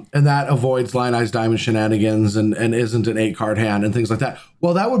 And that avoids Lionized Diamond shenanigans and isn't an 8-card hand and things like that.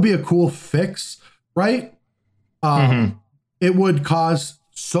 Well, that would be a cool fix, right? It would cause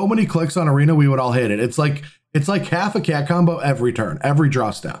so many clicks on Arena, we would all hate it. It's like half a cat combo every turn, every draw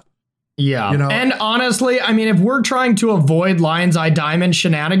step. Yeah. And honestly, if we're trying to avoid Lion's Eye Diamond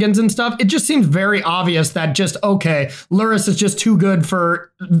shenanigans and stuff, it just seems very obvious that Lurrus is just too good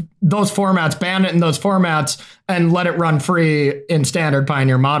for those formats, ban it in those formats and let it run free in Standard,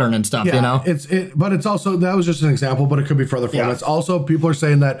 Pioneer, Modern and stuff, But it's also, that was just an example, but it could be for other formats. Also, people are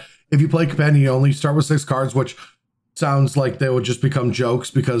saying that if you play Companion, you only start with 6 cards, which sounds like they would just become jokes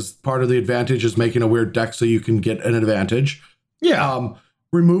because part of the advantage is making a weird deck so you can get an advantage. Yeah.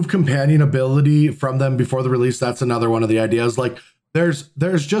 Remove Companion ability from them before the release. That's another one of the ideas. Like there's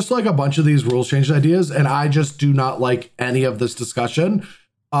just like a bunch of these rules change ideas, and I just do not like any of this discussion.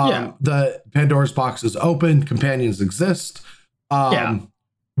 The Pandora's box is open. Companions exist.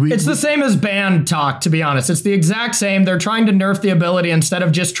 It's the same as ban talk, to be honest. It's the exact same. They're trying to nerf the ability instead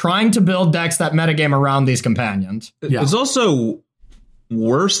of just trying to build decks that metagame around these companions. Yeah. It's also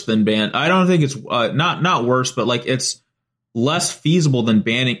worse than ban. I don't think it's not worse, but like it's less feasible than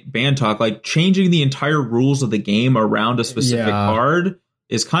ban talk. Like changing the entire rules of the game around a specific card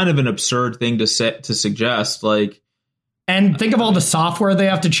is kind of an absurd thing to suggest. Like, and think of all the software they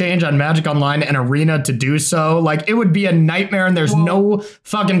have to change on Magic Online and Arena to do so. Like it would be a nightmare, and there's no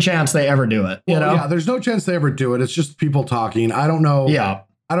fucking chance they ever do it. Yeah, there's no chance they ever do it. It's just people talking. I don't know. Yeah,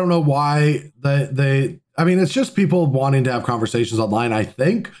 I don't know why it's just people wanting to have conversations online. I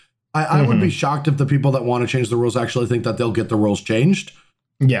think I would be shocked if the people that want to change the rules actually think that they'll get the rules changed.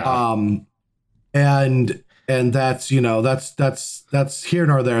 Yeah. And that's that's here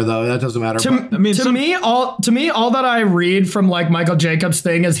nor there though. That doesn't matter. To me, all that I read from like Michael Jacobs'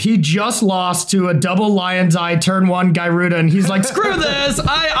 thing is he just lost to a double Lion's Eye turn 1 Gyruda, and he's like, screw this.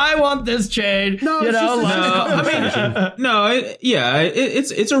 I want this change. It's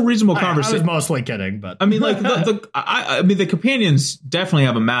a reasonable conversation. I was mostly kidding, but the companions definitely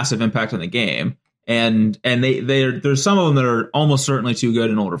have a massive impact on the game, and there's some of them that are almost certainly too good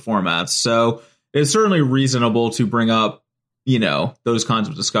in older formats. So it's certainly reasonable to bring up, those kinds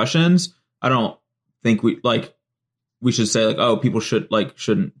of discussions. I don't think we should say like, oh, people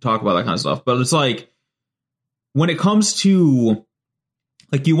shouldn't talk about that kind of stuff. But it's like when it comes to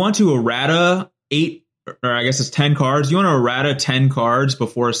like you want to errata 8 or I guess it's 10 cards. You want to errata 10 cards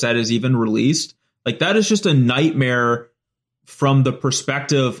before a set is even released. Like that is just a nightmare from the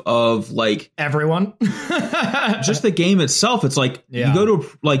perspective of like everyone, just the game itself. It's like you go to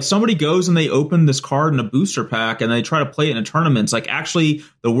like somebody goes and they open this card in a booster pack and they try to play it in a tournament. It's like actually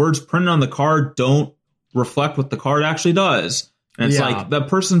the words printed on the card don't reflect what the card actually does. And it's like the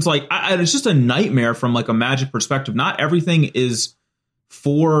person's like, it's just a nightmare from like a Magic perspective. Not everything is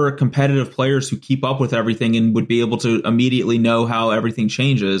for competitive players who keep up with everything and would be able to immediately know how everything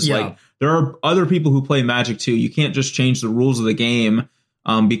changes. Yeah. Like there are other people who play Magic too. You can't just change the rules of the game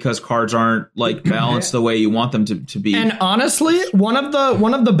because cards aren't like balanced the way you want them to be. And honestly, one of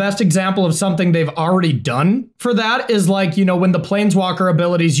the best example of something they've already done for that is like, you know, when the Planeswalker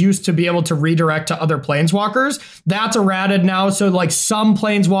abilities used to be able to redirect to other Planeswalkers, that's errated now. So like some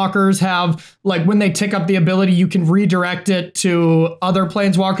Planeswalkers have, like when they tick up the ability, you can redirect it to other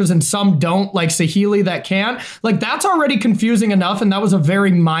Planeswalkers and some don't, like Saheeli that can't. Like that's already confusing enough. And that was a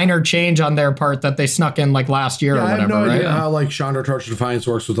very minor change on their part that they snuck in like last year or whatever. I have no idea how like Chandra Torch Defiance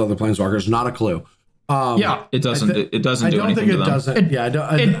works with other Planeswalkers. Not a clue. It doesn't do anything to them.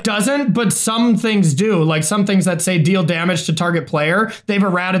 It doesn't, but some things do. Like some things that say deal damage to target player, they've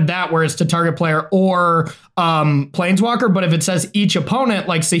errated that where it's to target player or Planeswalker. But if it says each opponent,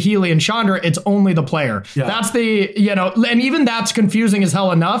 like Saheeli and Chandra, it's only the player. Yeah. That's the, you know, and even that's confusing as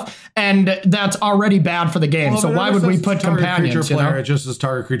hell enough. And that's already bad for the game. So why would we put companions? Player, it just says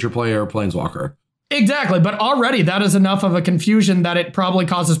target creature player or Planeswalker. Exactly, but already that is enough of a confusion that it probably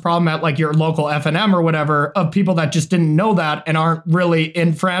causes problem at like your local FNM or whatever of people that just didn't know that and aren't really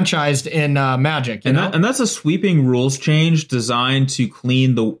enfranchised in Magic. You know? And that's a sweeping rules change designed to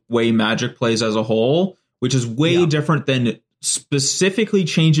clean the way Magic plays as a whole, which is way different than specifically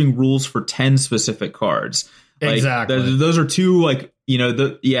changing rules for 10 specific cards. Like, exactly. Those are two like, you know,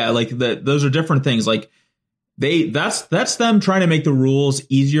 those are different things. Like, that's them trying to make the rules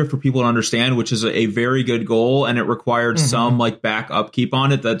easier for people to understand, which is a very good goal, and it required some like back upkeep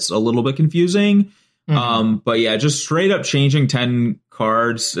on it that's a little bit confusing. But yeah, just straight up changing 10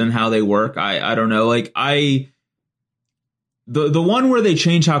 cards and how they work. I don't know. Like the one where they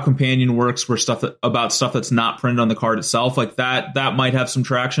change how companion works for stuff that's not printed on the card itself, like that might have some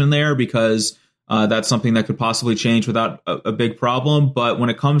traction there because that's something that could possibly change without a big problem. But when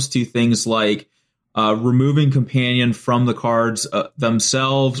it comes to things like removing companion from the cards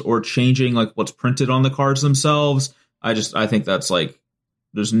themselves or changing like what's printed on the cards themselves, I think that's like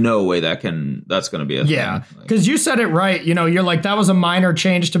there's no way that's going to be a thing. Because you said it right. You know, you're like that was a minor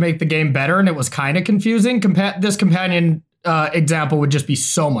change to make the game better, and it was kind of confusing. This companion example would just be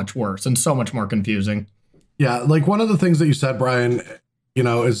so much worse and so much more confusing. Yeah, like one of the things that you said, Brian, you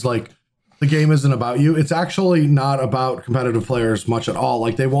know, is like the game isn't about you. It's actually not about competitive players much at all.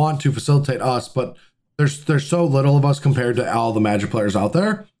 Like they want to facilitate us, but there's so little of us compared to all the Magic players out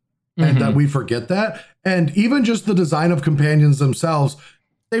there, and that we forget that. And even just the design of companions themselves,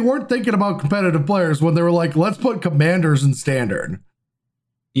 they weren't thinking about competitive players when they were like, let's put commanders in standard.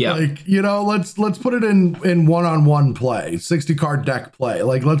 Yeah. Like, you know, let's put it in one-on-one play, 60 card deck play.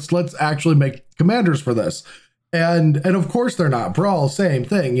 Like let's actually make commanders for this. And of course they're not. Brawl, same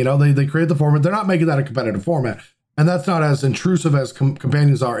thing. You know, they create the format. They're not making that a competitive format. And that's not as intrusive as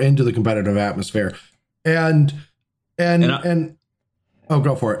companions are into the competitive atmosphere. And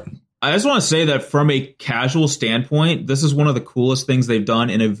go for it. I just want to say that from a casual standpoint, this is one of the coolest things they've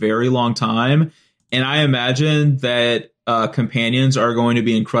done in a very long time. And I imagine that companions are going to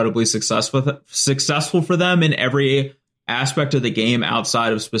be incredibly successful for them in every aspect of the game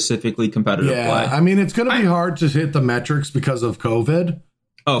outside of specifically competitive play. I mean, it's going to be hard to hit the metrics because of COVID.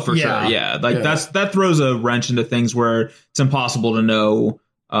 Oh, for sure. Yeah. Like that throws a wrench into things where it's impossible to know,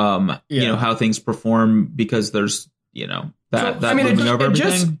 you know, how things perform because there's, you know,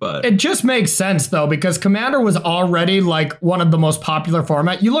 it just makes sense though, because Commander was already like one of the most popular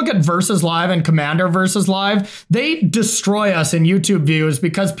format. You look at Versus Live and Commander Versus Live, they destroy us in YouTube views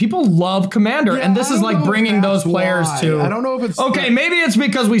because people love Commander, and this is like bringing those players to. I don't know if it's okay. Maybe it's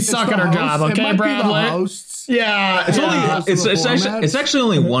because we suck at our job. Okay, Bradley. Yeah, it's actually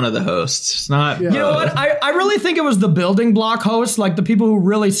only one of the hosts. It's not. You know what? I really think it was the building block hosts, like the people who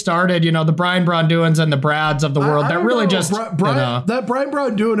really started. You know, the Brian Braun-Duins and the Brads of the world. That really just that Brian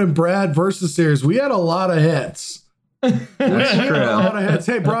Braun-Duin and Brad versus series. We had a lot of hits. That's true. A lot of hits.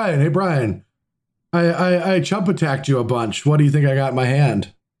 Hey Brian. I chump attacked you a bunch. What do you think I got in my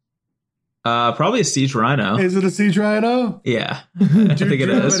hand? Probably a Siege Rhino. Is it a Siege Rhino? Yeah, I think it is. Do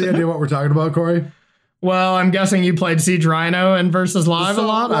you have any idea what we're talking about, Corey? Well, I'm guessing you played Siege Rhino and Versus Live a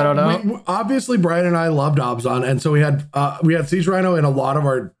lot. I don't know. Obviously, Brian and I loved Obzon, and so we had Siege Rhino in a lot of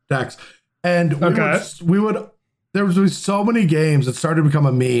our decks, and we would there was so many games that started to become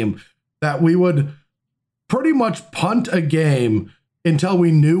a meme that we would pretty much punt a game until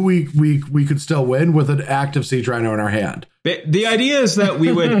we knew we could still win with an active Siege Rhino in our hand. The idea is that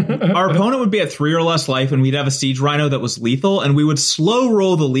our opponent would be at 3 or less life, and we'd have a Siege Rhino that was lethal, and we would slow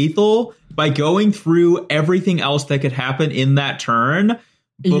roll the lethal by going through everything else that could happen in that turn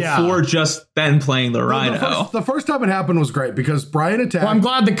before just then playing the Rhino. The first time it happened was great because Brian attacked. Well, I'm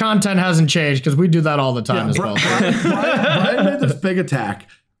glad the content hasn't changed because we do that all the time as well. Brian made this big attack,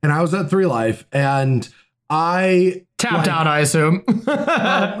 and I was at 3 life, and I tapped out, I assume.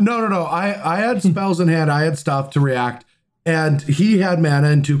 No. I had spells in hand. I had stuff to react, and he had mana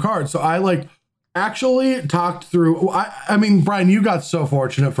and 2 cards. So I actually talked through. I mean, Brian, you got so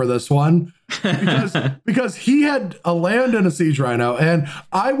fortunate for this one because he had a land and a Siege Rhino, and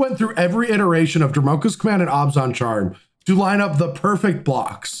I went through every iteration of Dromoka's Command and Abzan Charm to line up the perfect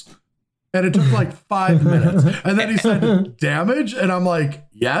blocks. And it took like 5 minutes. And then he said, damage? And I'm like,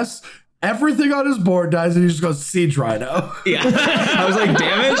 yes. Everything on his board dies, and he just goes, Siege Rhino. Yeah. I was like,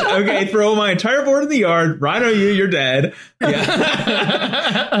 damage? Okay, throw my entire board in the yard. Rhino, you're dead.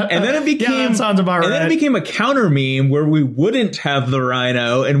 Yeah. And then it became that sounds about right. And then it became a counter meme where we wouldn't have the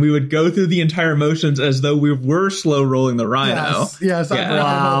Rhino, and we would go through the entire motions as though we were slow rolling the Rhino. Yes, I forgot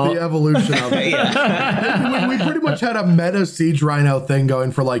about the evolution of it. Yeah. we pretty much had a meta Siege Rhino thing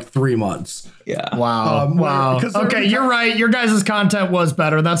going for like 3 months. Yeah. Wow. Wow. Okay, you're right. Your guys' content was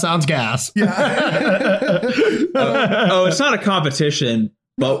better. That sounds gas. Yeah. It's not a competition,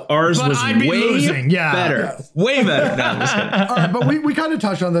 but ours was way losing. Better. Yeah. Way better. No, all right, but we kind of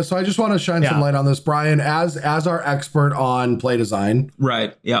touched on this, so I just want to shine some light on this, Brian, as our expert on play design.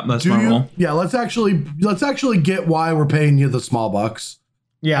 Right. Yeah, that's normal. Let's actually get why we're paying you the small bucks.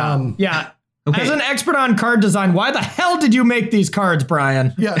 Yeah. Okay. As an expert on card design, why the hell did you make these cards,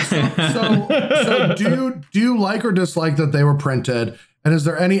 Brian? Yeah. So do you like or dislike that they were printed? And is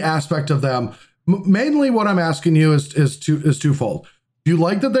there any aspect of them? Mainly, what I'm asking you is twofold. Do you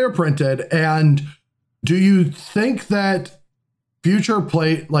like that they are printed, and do you think that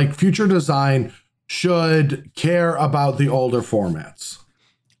future design should care about the older formats?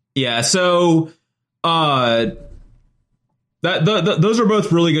 Yeah. So, those are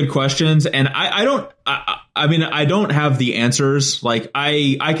both really good questions, and I don't have the answers. Like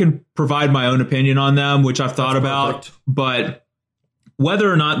I can provide my own opinion on them, which I've thought about, but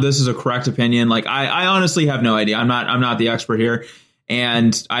whether or not this is a correct opinion, like I honestly have no idea. I'm not the expert here,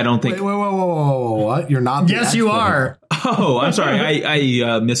 and I don't think. Wait, what? You're not? Yes, expert. You are. Oh, I'm sorry. I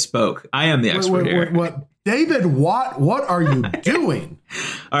misspoke. I am the expert here. What, David? What are you doing?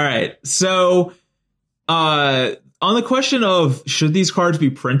 All right, so on the question of should these cards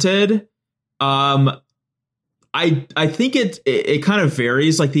be printed, I think it kind of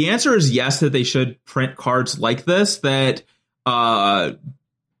varies. Like the answer is yes, that they should print cards like this that are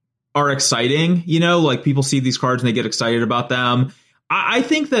exciting. Like people see these cards and they get excited about them. I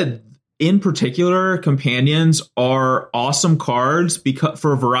think that in particular, companions are awesome cards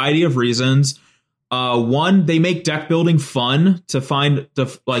for a variety of reasons. One, they make deck building fun to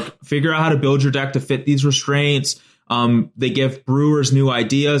figure out how to build your deck to fit these restraints. They give brewers new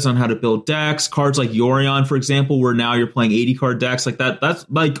ideas on how to build decks. Cards like Yorion, for example, where now you're playing 80 card decks like that. That's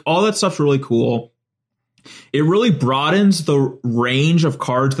like all that stuff's really cool. It really broadens the range of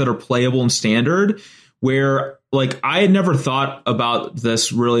cards that are playable in Standard, where like I had never thought about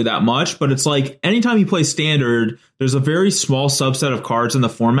this really that much, but it's like anytime you play Standard, there's a very small subset of cards in the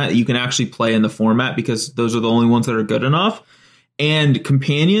format that you can actually play in the format because those are the only ones that are good enough. And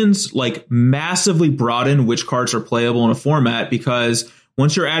companions like massively broaden which cards are playable in a format, because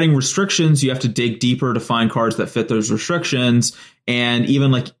once you're adding restrictions, you have to dig deeper to find cards that fit those restrictions. And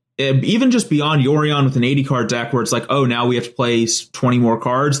even just beyond Yorion with an 80 card deck where it's like, oh, now we have to play 20 more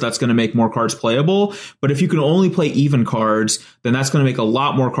cards. That's going to make more cards playable. But if you can only play even cards, then that's going to make a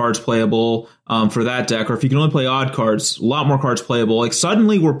lot more cards playable for that deck. Or if you can only play odd cards, a lot more cards playable. Like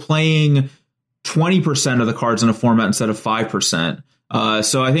suddenly we're playing 20% of the cards in a format instead of 5%.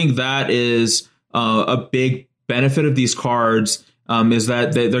 So I think that is a big benefit of these cards, is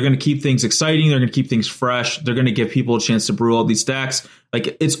that they're going to keep things exciting. They're going to keep things fresh. They're going to give people a chance to brew all these decks.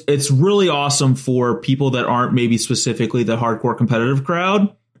 Like it's really awesome for people that aren't maybe specifically the hardcore competitive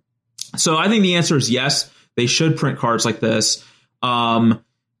crowd. So I think the answer is yes, they should print cards like this. Now,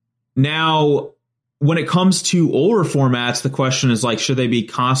 when it comes to older formats, the question is like, should they be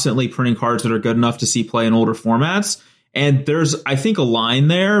constantly printing cards that are good enough to see play in older formats? And there's, I think, a line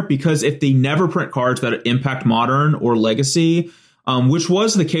there, because if they never print cards that impact Modern or Legacy, which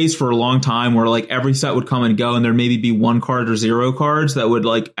was the case for a long time, where like every set would come and go and there maybe be 1 card or 0 cards that would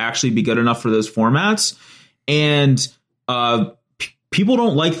like actually be good enough for those formats. And people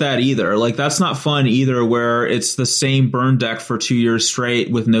don't like that either. Like that's not fun either, where it's the same burn deck for 2 years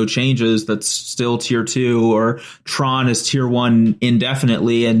straight with no changes that's still tier 2, or Tron is tier 1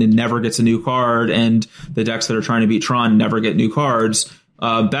 indefinitely and it never gets a new card, and the decks that are trying to beat Tron never get new cards.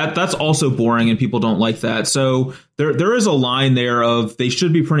 That's also boring, and people don't like that. So there is a line there of they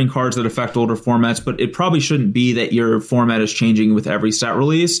should be printing cards that affect older formats, but it probably shouldn't be that your format is changing with every set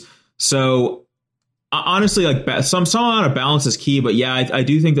release. So honestly, like some amount of balance is key. But yeah, I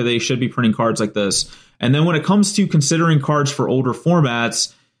do think that they should be printing cards like this. And then when it comes to considering cards for older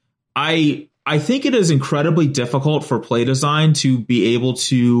formats, I think it is incredibly difficult for play design to be able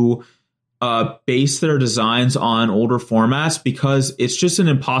to base their designs on older formats because it's just an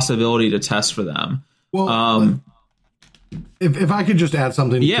impossibility to test for them. Well, if I could just add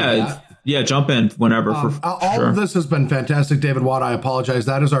something to that. Yeah, jump in whenever. All of this has been fantastic, David Watt. I apologize.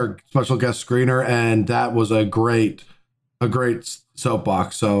 That is our special guest screener, and that was a great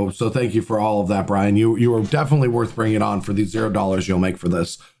soapbox. So thank you for all of that, Brian. You were definitely worth bringing on for these $0 you'll make for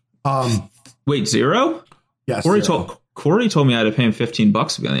this. Wait, $0? Yes. Corey told me I had to pay him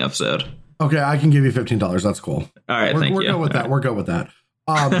 $15 to be on the episode. Okay, I can give you $15. That's cool. All right, thank you. We're good with that. We're good with that.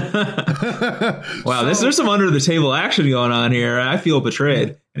 Wow, there's some under the table action going on here. I feel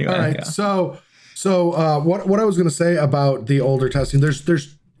betrayed. Anyway, all right. Yeah. So what I was going to say about the older testing,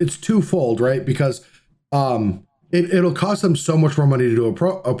 it's twofold, right? Because it'll cost them so much more money to do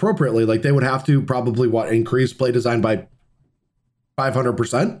appropriately. Like they would have to probably increase play design by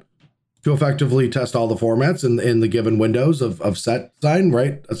 500% to effectively test all the formats in the given windows of set design,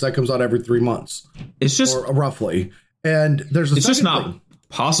 right? A set comes out every 3 months. It's just roughly. And it's just not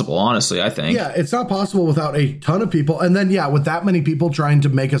possible, honestly, I think. Yeah, it's not possible without a ton of people. And then, with that many people trying to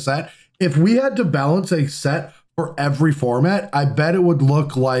make a set, if we had to balance a set for every format, I bet it would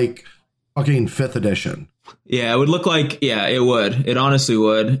look like fucking 5th edition. Yeah, it would look like, it would. It honestly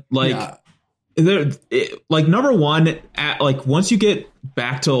would. Number one, once you get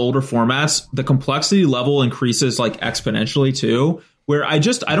back to older formats, the complexity level increases exponentially too, where I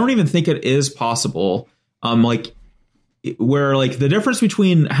don't even think it is possible. Where the difference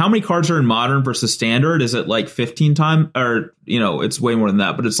between how many cards are in modern versus standard is it 15 times, or it's way more than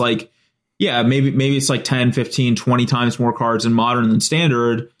that, but it's maybe it's 10, 15, 20 times more cards in modern than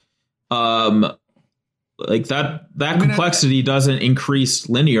standard. Complexity doesn't increase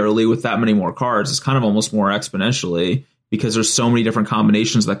linearly with that many more cards. It's kind of almost more exponentially because there's so many different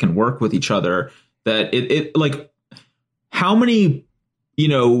combinations that can work with each other that how many,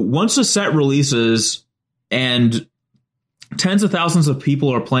 once a set releases and tens of thousands of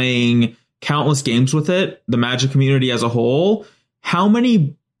people are playing countless games with it, the Magic community as a whole, how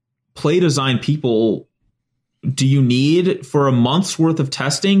many play design people do you need for a month's worth of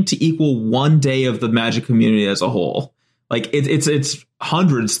testing to equal 1 day of the Magic community as a whole? It's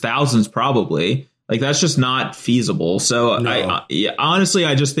hundreds, thousands, probably. That's just not feasible. So no. Honestly,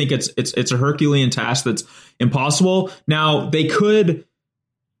 I just think it's a Herculean task that's impossible. Now they could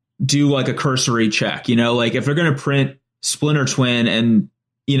do a cursory check, if they're going to print Splinter Twin and,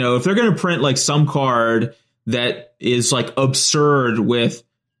 if they're going to print some card that is absurd with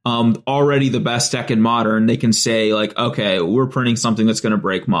already the best deck in modern, they can say okay, we're printing something that's going to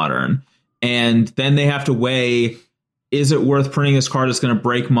break modern. And then they have to weigh, is it worth printing this card that's going to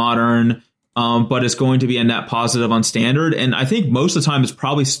break modern, but it's going to be a net positive on standard? And I think most of the time it's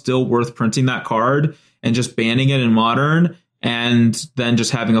probably still worth printing that card and just banning it in modern and then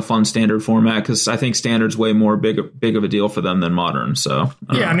just having a fun standard format, because I think standard's way more big of a deal for them than modern. So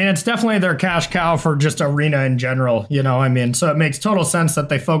I mean, it's definitely their cash cow for just Arena in general, so it makes total sense that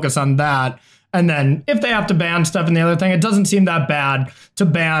they focus on that. And then if they have to ban stuff in the other thing, it doesn't seem that bad to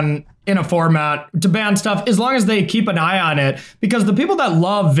ban in a format, to ban stuff, as long as they keep an eye on it. Because the people that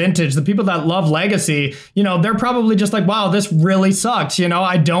love Vintage, the people that love Legacy, they're probably just wow, this really sucks.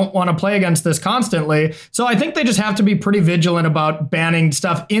 I don't want to play against this constantly. So I think they just have to be pretty vigilant about banning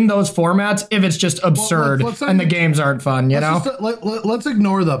stuff in those formats if it's just absurd and the games aren't fun, let's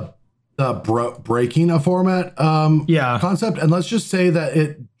ignore the breaking a format concept, and let's just say that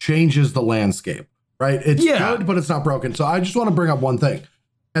it changes the landscape, right? It's good, but it's not broken. So I just want to bring up one thing.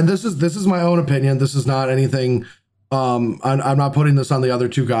 And this is my own opinion. This is not anything. I'm not putting this on the other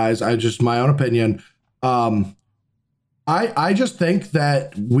two guys. My own opinion. I just think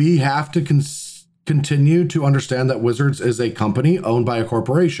that we have to continue to understand that Wizards is a company owned by a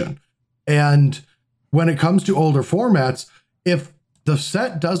corporation. And when it comes to older formats, if the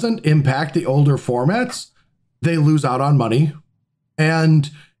set doesn't impact the older formats, they lose out on money.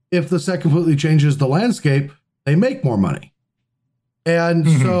 And if the set completely changes the landscape, they make more money. And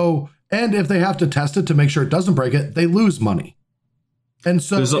and if they have to test it to make sure it doesn't break it, they lose money. And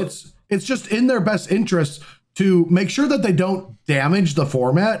so it's just in their best interest to make sure that they don't damage the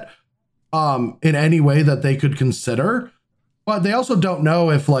format in any way that they could consider. But they also don't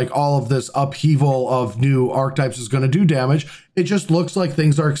know if like all of this upheaval of new archetypes is going to do damage. It just looks like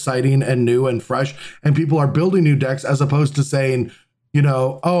things are exciting and new and fresh, and people are building new decks as opposed to saying, you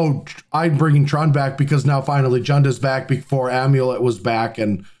know, oh, I'm bringing Tron back because now finally Junda's back before Amulet was back,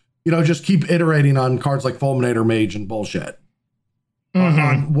 and, you know, just keep iterating on cards like Fulminator Mage and bullshit.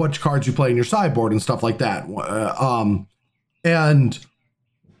 On which cards you play in your sideboard and stuff like that.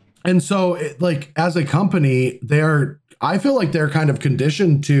 And so like as a company, I feel like they're kind of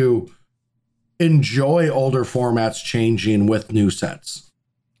conditioned to enjoy older formats changing with new sets.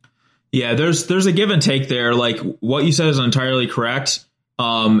 Yeah, there's a give and take there. Like what you said is entirely correct.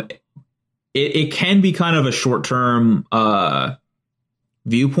 It can be kind of a short-term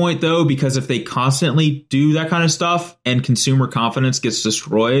viewpoint, though, because if they constantly do that kind of stuff and consumer confidence gets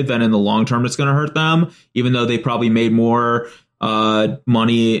destroyed, then in the long term it's going to hurt them, even though they probably made more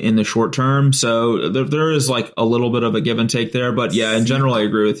money in the short term. So there is like a little bit of a give and take there. But yeah, in general, I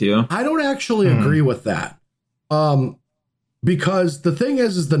agree with you. I don't actually agree with that. Because the thing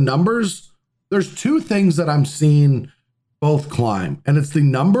is the numbers, there's two things that I'm seeing both climb, and it's the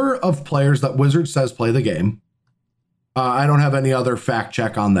number of players that Wizards says play the game. I don't have any other fact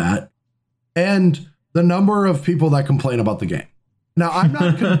check on that. And the number of people that complain about the game. Now, I'm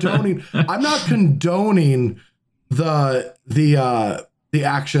not condoning the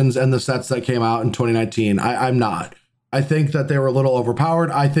actions and the sets that came out in 2019. I'm not. I think that they were a little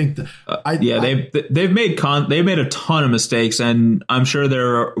overpowered. I think they've made a ton of mistakes, and I'm sure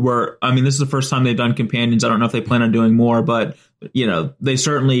there were. I mean, this is the first time they've done companions. I don't know if they plan on doing more, but you know, they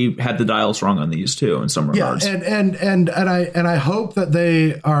certainly had the dials wrong on these too in some regards. Yeah, and I hope that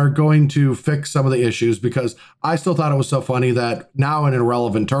they are going to fix some of the issues, because I still thought it was so funny that now in an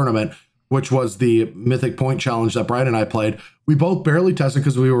irrelevant tournament, which was the Mythic Point Challenge that Brian and I played, we both barely tested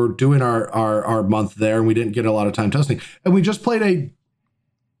because we were doing our month there and we didn't get a lot of time testing. And we just played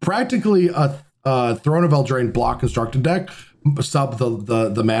practically a Throne of Eldraine block constructed deck, sub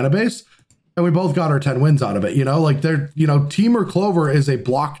the mana base, and we both got our 10 wins out of it. You know, like Temur Clover is a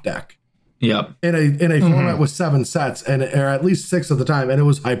block deck. Yeah. In a format with 7 sets, or at least 6 at the time, and it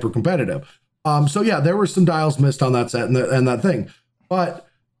was hyper competitive. So yeah, there were some dials missed on that set and that thing. But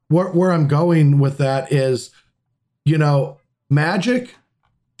where I'm going with that is, you know, Magic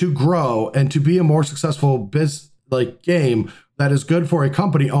to grow and to be a more successful game that is good for a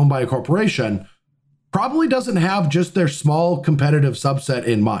company owned by a corporation probably doesn't have just their small competitive subset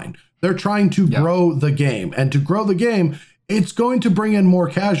in mind. They're trying to grow the game, and to grow the game, it's going to bring in more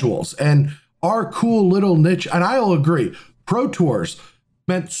casuals and our cool little niche. And I'll agree, Pro Tours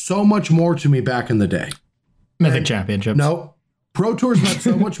meant so much more to me back in the day. Mythic Championships. No, Pro Tours meant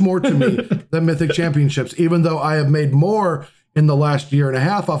so much more to me than Mythic Championships, even though I have made more in the last year and a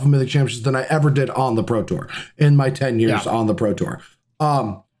half off of Mythic Championships than I ever did on the Pro Tour in my 10 years on the Pro Tour.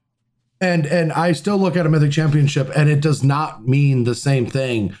 And I still look at a Mythic Championship and it does not mean the same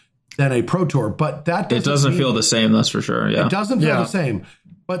thing than a Pro Tour, but it doesn't feel the same. That's for sure. Yeah. It doesn't feel the same,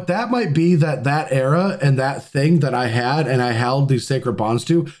 but that might be that era and that thing that I had and I held these sacred bonds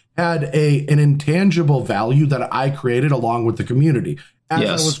to had an intangible value that I created along with the community as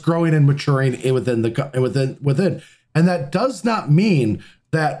I was growing and maturing within. And that does not mean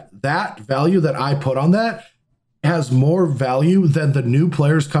that value that I put on that has more value than the new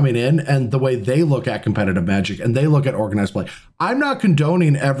players coming in and the way they look at competitive Magic and they look at organized play. I'm not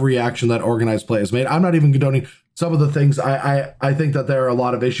condoning every action that organized play has made. I'm not even condoning some of the things. I think that there are a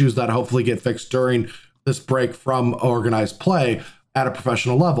lot of issues that hopefully get fixed during this break from organized play at a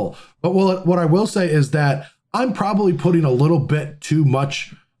professional level. But what I will say is that I'm probably putting a little bit too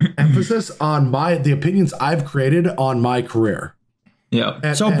much emphasis on the opinions I've created on my career.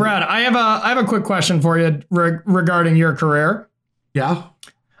 Yeah. So Brad, I have a quick question for you regarding your career. Yeah.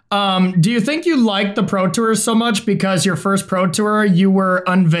 Do you think you liked the Pro Tours so much because your first Pro Tour you were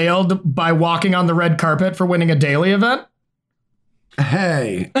unveiled by walking on the red carpet for winning a daily event?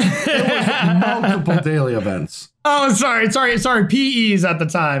 Hey, it was multiple daily events. Oh, sorry. PEs at the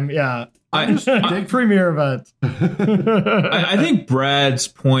time. Yeah. Premier event. I think Brad's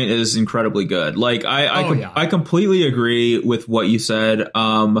point is incredibly good. Like I completely agree with what you said.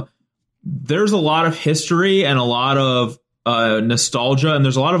 There's a lot of history and a lot of nostalgia, and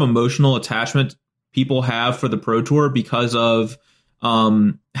there's a lot of emotional attachment people have for the Pro Tour because of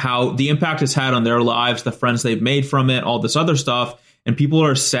how the impact it's had on their lives, the friends they've made from it, all this other stuff, and people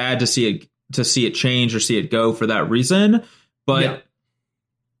are sad to see it change or see it go for that reason. But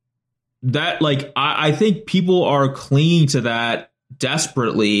that, like, I think people are clinging to that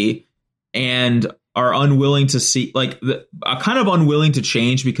desperately and are unwilling to see, like, kind of unwilling to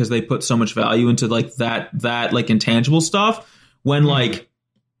change because they put so much value into like that like intangible stuff. when like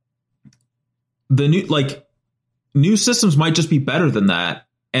the new systems might just be better than that.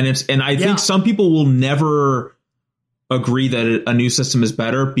 And I think some people will never agree that a new system is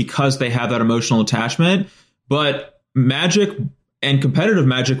better because they have that emotional attachment. But Magic and competitive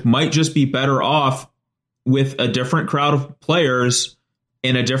Magic might just be better off with a different crowd of players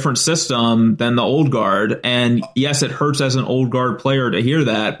in a different system than the old guard. And yes, it hurts as an old guard player to hear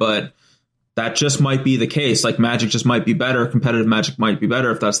that, but that just might be the case. Like Magic just might be better. Competitive Magic might be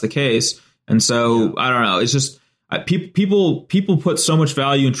better if that's the case. And so I don't know. It's just people put so much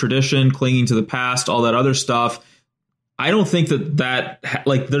value in tradition, clinging to the past, all that other stuff. I don't think that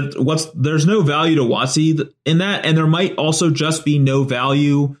like there's no value to WotC in that. And there might also just be no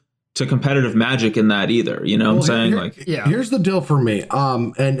value to competitive Magic in that either. You know what I'm saying? Here's the deal for me.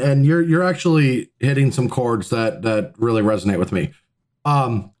 And you're actually hitting some chords that really resonate with me.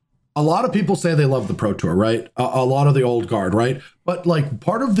 A lot of people say they love the Pro Tour, right? A lot of the old guard, right? But like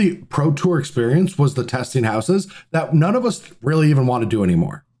part of the Pro Tour experience was the testing houses that none of us really even want to do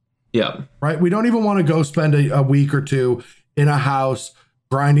anymore. Yeah. Right. We don't even want to go spend a week or two in a house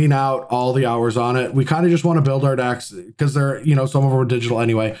grinding out all the hours on it. We kind of just want to build our decks because they're, some of them are digital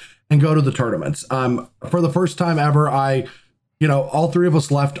anyway, and go to the tournaments. For the first time ever, all three of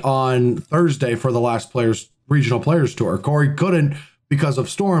us left on Thursday for the last regional players tour. Corey couldn't because of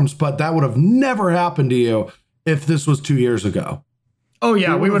storms, but that would have never happened to you if this was 2 years ago. Oh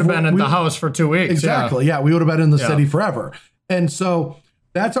yeah, we would have been at the house for 2 weeks. Exactly. Yeah, we would have been in the city forever. And so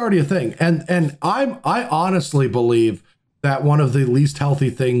that's already a thing. And I honestly believe that one of the least healthy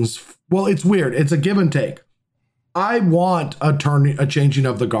things, well, it's weird. It's a give and take. I want a changing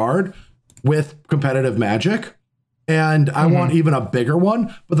of the guard with competitive Magic, and I want even a bigger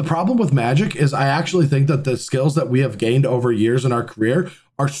one. But the problem with Magic is I actually think that the skills that we have gained over years in our career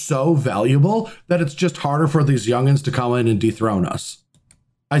are so valuable that it's just harder for these youngins to come in and dethrone us.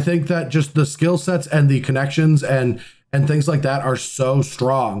 I think that just the skill sets and the connections and things like that are so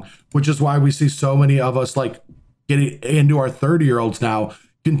strong, which is why we see so many of us like getting into our 30-year-olds now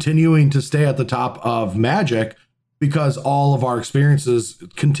continuing to stay at the top of Magic because all of our experiences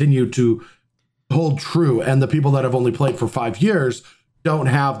continue to hold true. And the people that have only played for 5 years don't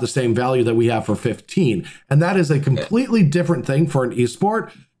have the same value that we have for 15. And that is a completely different thing for an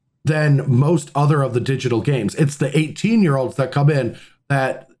esport than most other of the digital games. It's the 18-year-olds that come in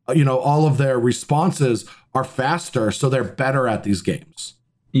that, all of their responses are faster, so they're better at these games.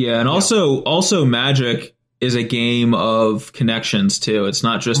 Yeah, and also Magic is a game of connections too. It's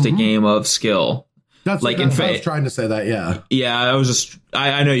not just a game of skill. That's like I was trying to say that. Yeah. Yeah,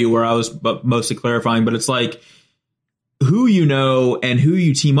 I know you were. I was mostly clarifying, but it's like who you know and who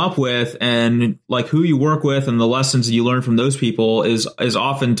you team up with and like who you work with and the lessons that you learn from those people is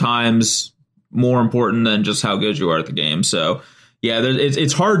oftentimes more important than just how good you are at the game. So yeah,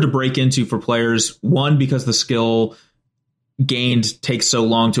 it's hard to break into for players. One, because the skill gained takes so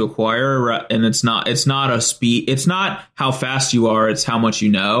long to acquire, and it's not a speed. It's not how fast you are. It's how much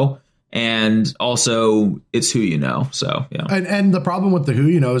you know, and also it's who you know. So yeah. And the problem with the who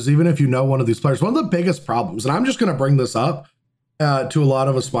you know is even if you know one of these players, one of the biggest problems, and I'm just going to bring this up to a lot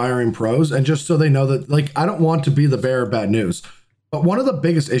of aspiring pros, and just so they know that, like, I don't want to be the bearer of bad news, but one of the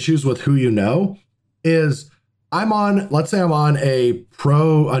biggest issues with who you know is let's say I'm on an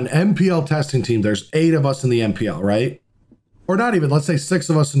MPL testing team. There's 8 of us in the MPL, right? Or not even, let's say 6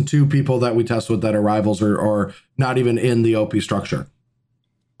 of us and 2 people that we test with that are rivals or not even in the OP structure.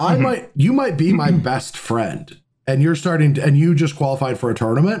 You might be my best friend and you just qualified for a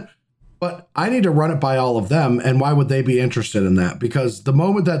tournament, but I need to run it by all of them. And why would they be interested in that? Because the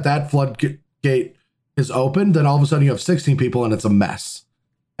moment that floodgate is opened, then all of a sudden you have 16 people and it's a mess.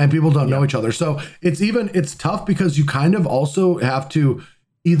 And people don't know each other. So it's tough because you kind of also have to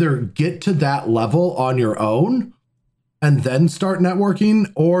either get to that level on your own and then start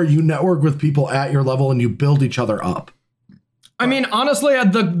networking, or you network with people at your level and you build each other up. I mean, honestly,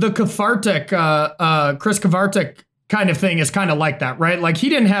 the Cathartic, Chris Cathartic kind of thing is kind of like that, right? Like he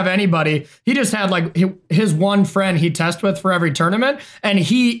didn't have anybody. He just had like his one friend he tested with for every tournament, and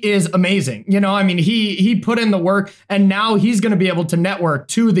he is amazing. I mean, he put in the work, and now he's going to be able to network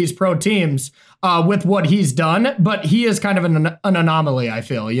to these pro teams with what he's done. But he is kind of an anomaly, I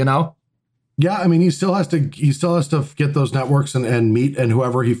feel. Yeah, I mean, he still has to get those networks and meet, and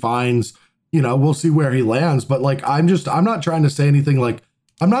whoever he finds, we'll see where he lands. But like, I'm not trying to say anything like.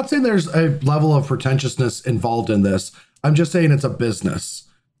 I'm not saying there's a level of pretentiousness involved in this. I'm just saying it's a business.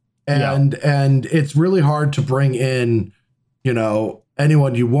 And it's really hard to bring in,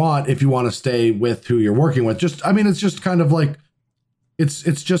 anyone you want if you want to stay with who you're working with. It's just kind of like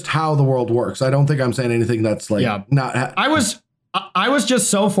it's just how the world works. I don't think I'm saying anything that's like not. I was I was just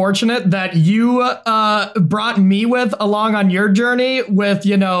so fortunate that you brought me along on your journey with,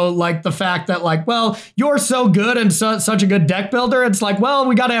 like the fact that like, well, you're so good and such a good deck builder. It's like, well,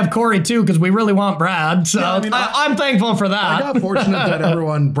 we got to have Corey too, because we really want Brad. So yeah, I'm thankful for that. I got fortunate that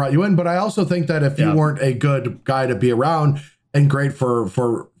everyone brought you in, but I also think that if you weren't a good guy to be around and great for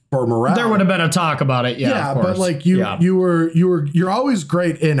morale, there would have been a talk about it. Yeah, but like you're always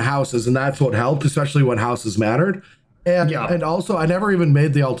great in houses, and that's what helped, especially when houses mattered. And also, I never even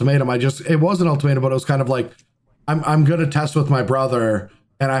made the ultimatum. It was an ultimatum, but it was kind of like, I'm going to test with my brother,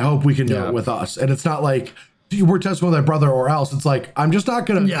 and I hope we can do it with us. And it's not like we're testing with my brother or else. It's like, I'm just not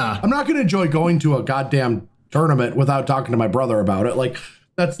going to, I'm not going to enjoy going to a goddamn tournament without talking to my brother about it. Like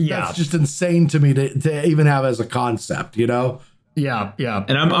that's just insane to me to even have as a concept, Yeah.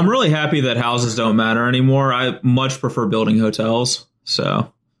 And I'm really happy that houses don't matter anymore. I much prefer building hotels.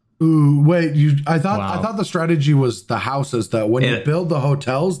 So. Ooh, wait! I thought the strategy was the houses. That when you build the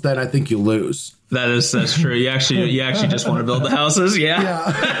hotels, then I think you lose. That's true. You actually just want to build the houses. Yeah.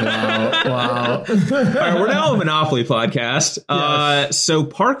 Wow. All right, we're now a Monopoly podcast. Yes. So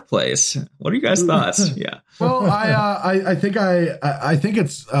Park Place. What are you guys' thoughts? Yeah. Well, I think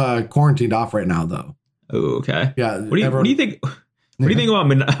it's quarantined off right now, though. Oh, okay. Yeah. What do you think? What do you think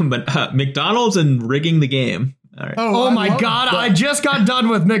about McDonald's and rigging the game? All right. Oh my God. I just got done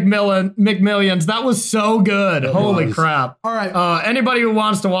with McMillions. That was so good. Holy crap. All right. Anybody who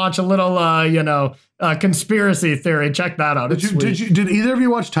wants to watch a little, conspiracy theory, check that out. Did either of you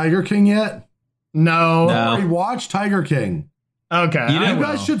watch Tiger King yet? No. We watched Tiger King. Okay. You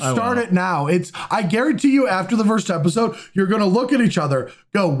guys should start it now. I guarantee you after the first episode, you're going to look at each other,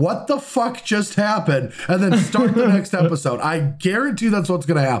 go, what the fuck just happened? And then start the next episode. I guarantee that's what's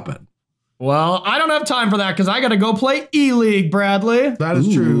going to happen. Well, I don't have time for that because I got to go play E-League, Bradley. That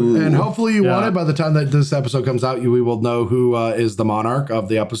is true. And hopefully you won it. By the time that this episode comes out, we will know who is the monarch of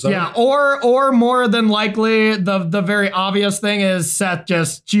the episode. Yeah, or more than likely, the very obvious thing is Seth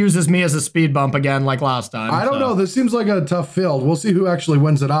just uses me as a speed bump again like last time. I don't know. This seems like a tough field. We'll see who actually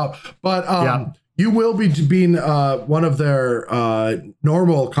wins it out. But you will be being one of their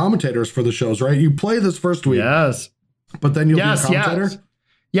normal commentators for the shows, right? You play this first week. Yes. But then you'll be a commentator? Yes.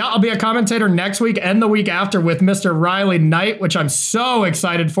 Yeah, I'll be a commentator next week and the week after with Mr. Riley Knight, which I'm so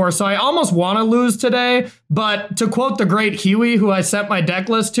excited for. So I almost want to lose today. But to quote the great Huey, who I sent my deck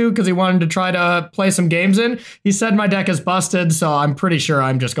list to because he wanted to try to play some games in, he said my deck is busted. So I'm pretty sure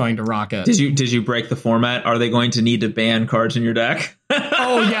I'm just going to rock it. Did you break the format? Are they going to need to ban cards in your deck?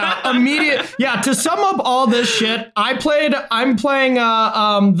 Oh yeah, immediate. Yeah, to sum up all this shit, I'm playing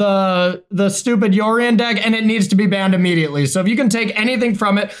the stupid Yorion deck, and it needs to be banned immediately. So if you can take anything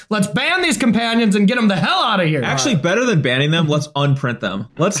from it, let's ban these companions and get them the hell out of here. Actually, better than banning them, let's unprint them.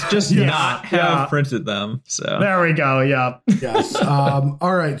 Let's just not have printed them. So there we go. Yeah. Yes. All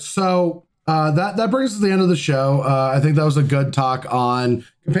right. So that brings us to the end of the show. I think that was a good talk on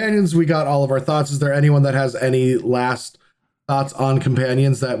companions. We got all of our thoughts. Is there anyone that has any last thoughts on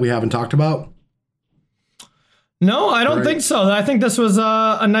companions that we haven't talked about? No, I don't think so. I think this was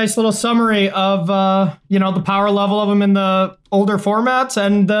a nice little summary of the power level of them in the older formats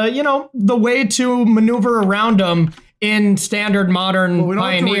and the way to maneuver around them in standard modern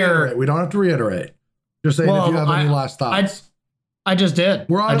Pioneer. We don't have to reiterate. Just saying if you have any last thoughts. I just did.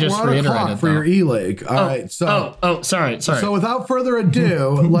 We're on a clock for your E-League. All right. So. Sorry. So without further ado,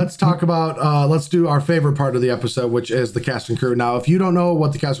 let's talk about. Let's do our favorite part of the episode, which is the cast and crew. Now, if you don't know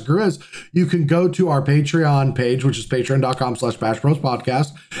what the cast and crew is, you can go to our Patreon page, which is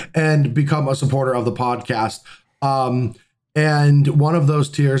patreon.com/BashBrosPodcast, and become a supporter of the podcast. And one of those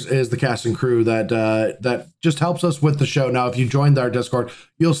tiers is the cast and crew that just helps us with the show. Now, if you joined our Discord,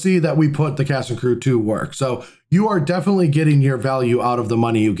 you'll see that we put the cast and crew to work. So you are definitely getting your value out of the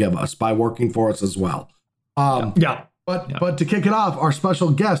money you give us by working for us as well. But to kick it off, our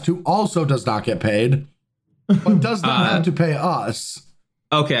special guest, who also does not get paid, but does not have to pay us.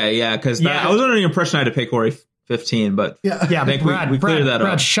 Okay, yeah, because I was under the impression I had to pay Corey 15, but I think we cleared that up.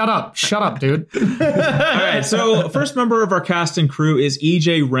 Brad, shut up, dude. All right, so first member of our cast and crew is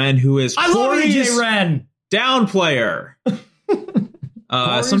EJ Ren, who is Corey's EJ Ren down player.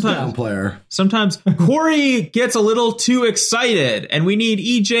 Sometimes Corey gets a little too excited, and we need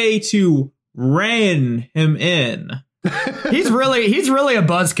EJ to rein him in. He's really a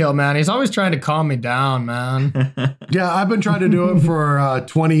buzzkill, man. He's always trying to calm me down, man. Yeah, I've been trying to do it for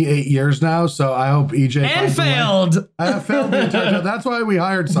 28 years now, so I hope EJ and failed. I have failed the entire time. That's why we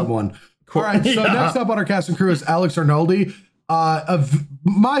hired someone. All right, so next up on our cast and crew is Alex Arnoldi, of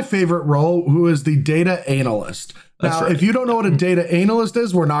my favorite role, who is the data analyst. Now, if you don't know what a data analyst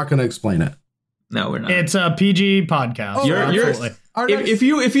is, we're not going to explain it. No, we're not. It's a PG podcast. Oh, if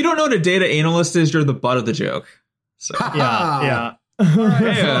you don't know what a data analyst is, you're the butt of the joke. So. Yeah.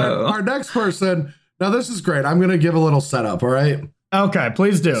 Our next person. Now this is great. I'm going to give a little setup. All right. Okay,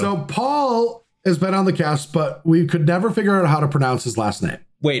 please do. So Paul has been on the cast, but we could never figure out how to pronounce his last name.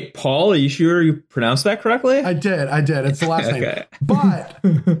 Wait, Paul, are you sure you pronounced that correctly? I did. It's the last name.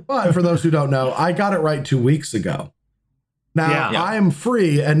 But for those who don't know, I got it right 2 weeks ago. Now I am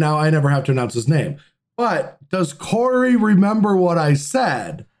free, and now I never have to announce his name. But does Corey remember what I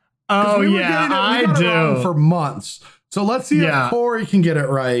said? Oh, I do. For months. So let's see if Corey can get it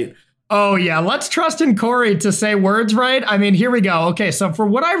right. Oh, yeah. Let's trust in Corey to say words right. I mean, here we go. Okay, so for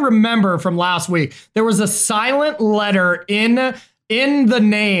what I remember from last week, there was a silent letter in the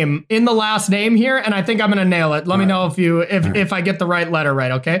name, in the last name here, and I think I'm going to nail it. Let me know if I get the right letter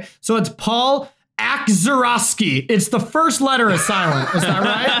right, okay? So it's Paul Akzarowski. It's the first letter is silent. Is that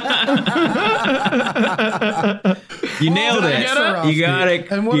right? You nailed it. You got it.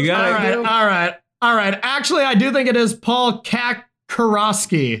 You got it. All right. Actually, I do think it is Paul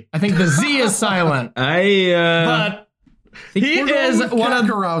Karowski. I think the Z is silent. But he is one of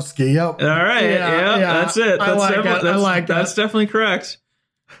Karowski. Yep. All right. Yeah. That's it. That's definitely correct.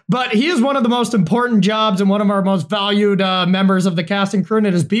 But he is one of the most important jobs and one of our most valued members of the cast and crew, and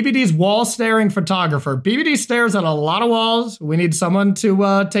it is BBD's wall staring photographer. BBD stares at a lot of walls. We need someone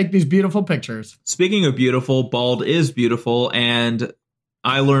to take these beautiful pictures. Speaking of beautiful, bald is beautiful, and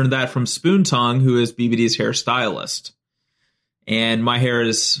I learned that from Spoon Tongue, who is BBD's hairstylist. And my hair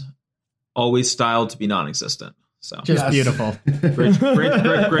is always styled to be non-existent. So just beautiful.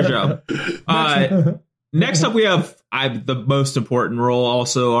 Great job. Next up, we have the most important role,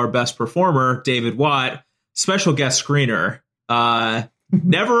 also our best performer, David Watt, special guest screener.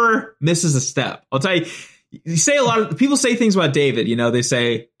 Never misses a step. I'll tell you, people say things about David. You know, they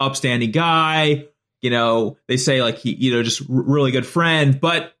say upstanding guy. You know, they say like he, just really good friend.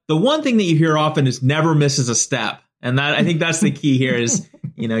 But the one thing that you hear often is never misses a step. And that I think that's the key here is,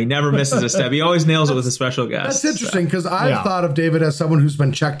 he never misses a step. He always nails it with a special guest. That's interesting because I've thought of David as someone who's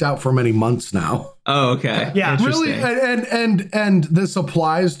been checked out for many months now. Oh, okay. Yeah. Really. And this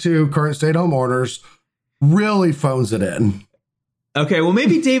applies to current stay-at-home orders. Really phones it in. Okay. Well,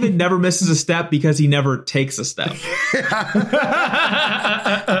 maybe David never misses a step because he never takes a step. All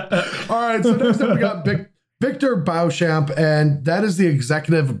right. So next up we got Victor Beauchamp, and that is the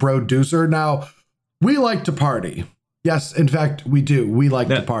executive producer. Now, we like to party. Yes, in fact, we do. We like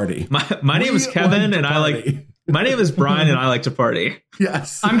to party. My name is Kevin, and my name is Brian, and I like to party.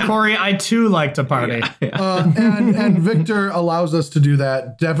 Yes. I'm Corey. I too like to party. Yeah. And Victor allows us to do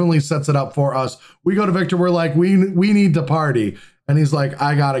that. Definitely sets it up for us. We go to Victor. We're like, we need to party. And he's like,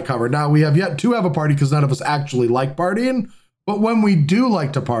 I got it covered. Now, we have yet to have a party because none of us actually like partying. But when we do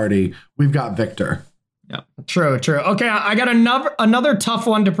like to party, we've got Victor. Yeah. True. Okay, I got another tough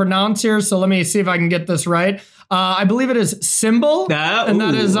one to pronounce here, so let me see if I can get this right. I believe it is Symbol, and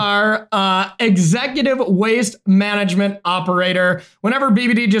that is our executive waste management operator. Whenever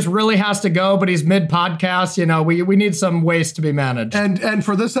BBD just really has to go, but he's mid-podcast, we need some waste to be managed. And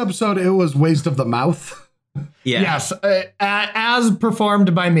for this episode, it was waste of the mouth. Yeah. Yes, as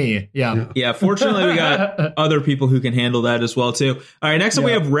performed by me. Yeah. Fortunately, we got other people who can handle that as well too. All right. Next up,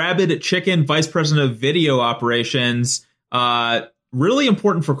 we have Rabid Chicken, Vice President of Video Operations. Really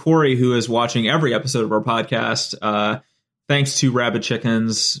important for Corey, who is watching every episode of our podcast. Thanks to Rabid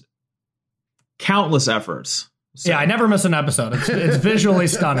Chicken's countless efforts. So. Yeah, I never miss an episode. It's visually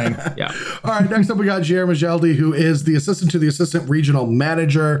stunning. Yeah. All right. Next up, we got Jeremy Geldy, who is the assistant to the assistant regional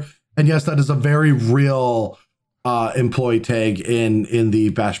manager. And yes, that is a very real employee tag in the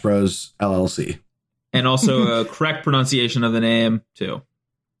Bash Bros LLC. And also a correct pronunciation of the name, too.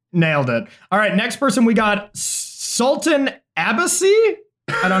 Nailed it. All right, next person we got Sultan Abbasi.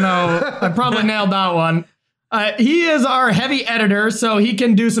 I don't know. I probably nailed that one. He is our heavy editor, so he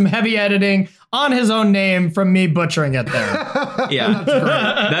can do some heavy editing on his own name from me butchering it there. Yeah,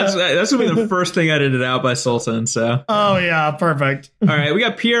 that's gonna be the first thing edited out by Sultan. So. Oh yeah, perfect. All right, we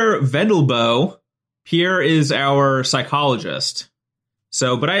got Pierre Vendelbo. Pierre is our psychologist.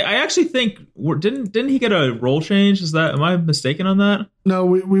 So, but I actually think didn't he get a role change? Am I mistaken on that? No,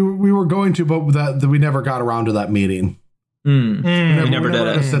 we were going to, but that we never got around to that meeting. We never did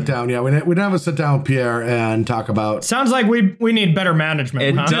it. Sit down. Yeah, we didn't have a sit down with Pierre and talk about. Sounds like we need better management.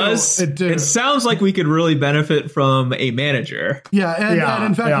 It does. It sounds like we could really benefit from a manager. Yeah, and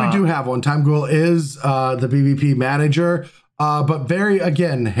in fact, we do have one. Time Ghoul is the BBP manager, but very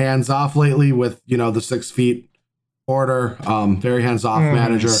hands off lately with the 6 feet order. Very hands off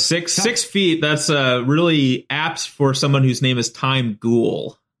manager. 6 feet. That's really apt for someone whose name is Time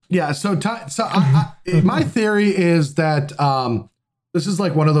Ghoul. Yeah. So my theory is that this is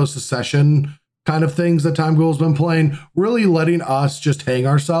like one of those secession kind of things that Time Ghoul's been playing, really letting us just hang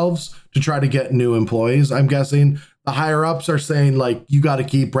ourselves to try to get new employees. I'm guessing the higher ups are saying like, you got to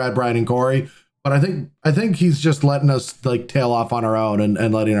keep Brad, Brian, and Corey. But I think he's just letting us like tail off on our own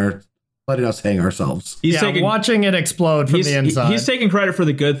and letting us hang ourselves. He's watching it explode from the inside. He's taking credit for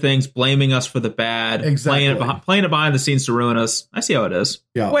the good things, blaming us for the bad, exactly. playing it behind the scenes to ruin us. I see how it is.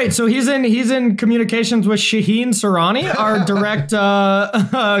 Yeah. Wait, so he's in communications with Shaheen Sarani, our direct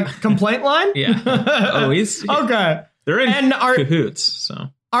complaint line? Yeah. Oh, he's okay. They're in cahoots. So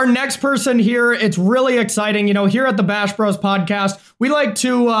our next person here, it's really exciting. You know, here at the Bash Bros podcast, we like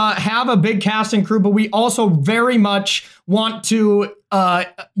to have a big cast and crew, but we also very much want to,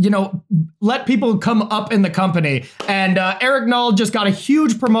 let people come up in the company. And Eric Null just got a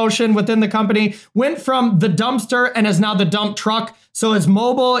huge promotion within the company, went from the dumpster and is now the dump truck. So is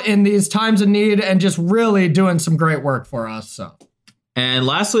mobile in these times of need and just really doing some great work for us. So. And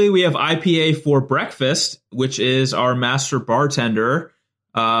lastly, we have IPA for breakfast, which is our master bartender.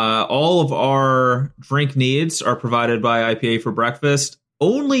 All of our drink needs are provided by IPA for breakfast.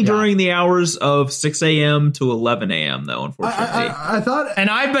 Only during the hours of 6 a.m. to 11 a.m. though, unfortunately. I thought,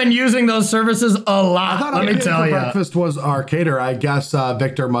 and I've been using those services a lot. I thought let me tell you, breakfast was our caterer. I guess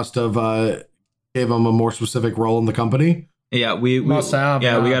Victor must have gave him a more specific role in the company. Yeah, we must have.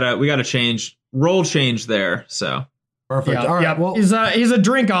 Yeah, we gotta change role change there. So. Perfect. All right. Well, he's a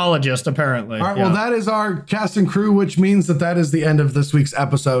drinkologist, apparently. All right. Well, that is our cast and crew, which means that is the end of this week's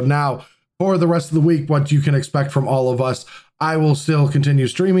episode. Now, for the rest of the week, what you can expect from all of us, I will still continue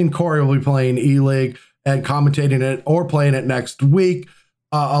streaming. Corey will be playing E-League and commentating it or playing it next week,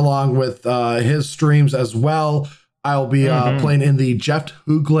 along with his streams as well. I'll be playing in the Jeff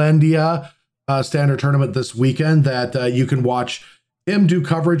Hooglandia standard tournament this weekend that you can watch him do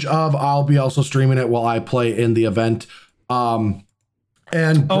coverage of. I'll be also streaming it while I play in the event. And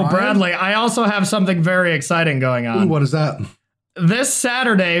Brian, Bradley, I also have something very exciting going on. Ooh, what is that? This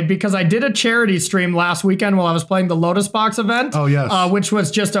Saturday, because I did a charity stream last weekend while I was playing the Lotus Box event. Oh, yes. Which was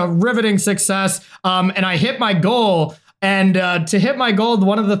just a riveting success. And I hit my goal. And to hit my goal,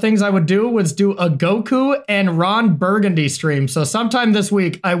 one of the things I would do was do a Goku and Ron Burgundy stream. So sometime this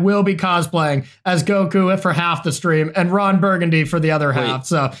week, I will be cosplaying as Goku for half the stream and Ron Burgundy for the other half.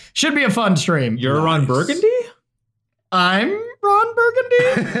 So should be a fun stream. You're Ron Burgundy? I'm Ron Burgundy.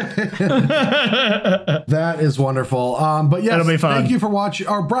 That is wonderful. But yes, it'll be fun. Thank you for watching.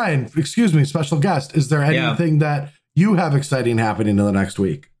 Or Brian, excuse me, special guest. Is there anything that you have exciting happening in the next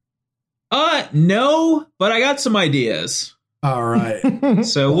week? No, but I got some ideas. All right.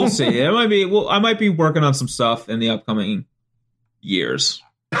 So we'll see. I might be working on some stuff in the upcoming years.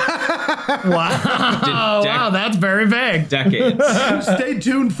 Wow, that's very vague. Decades. Stay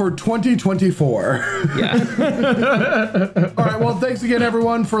tuned for 2024. Yeah. All right. Well, thanks again,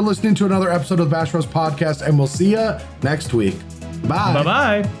 everyone, for listening to another episode of the Bash Bros podcast, and we'll see you next week. Bye.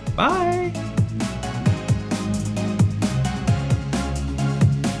 Bye-bye. Bye.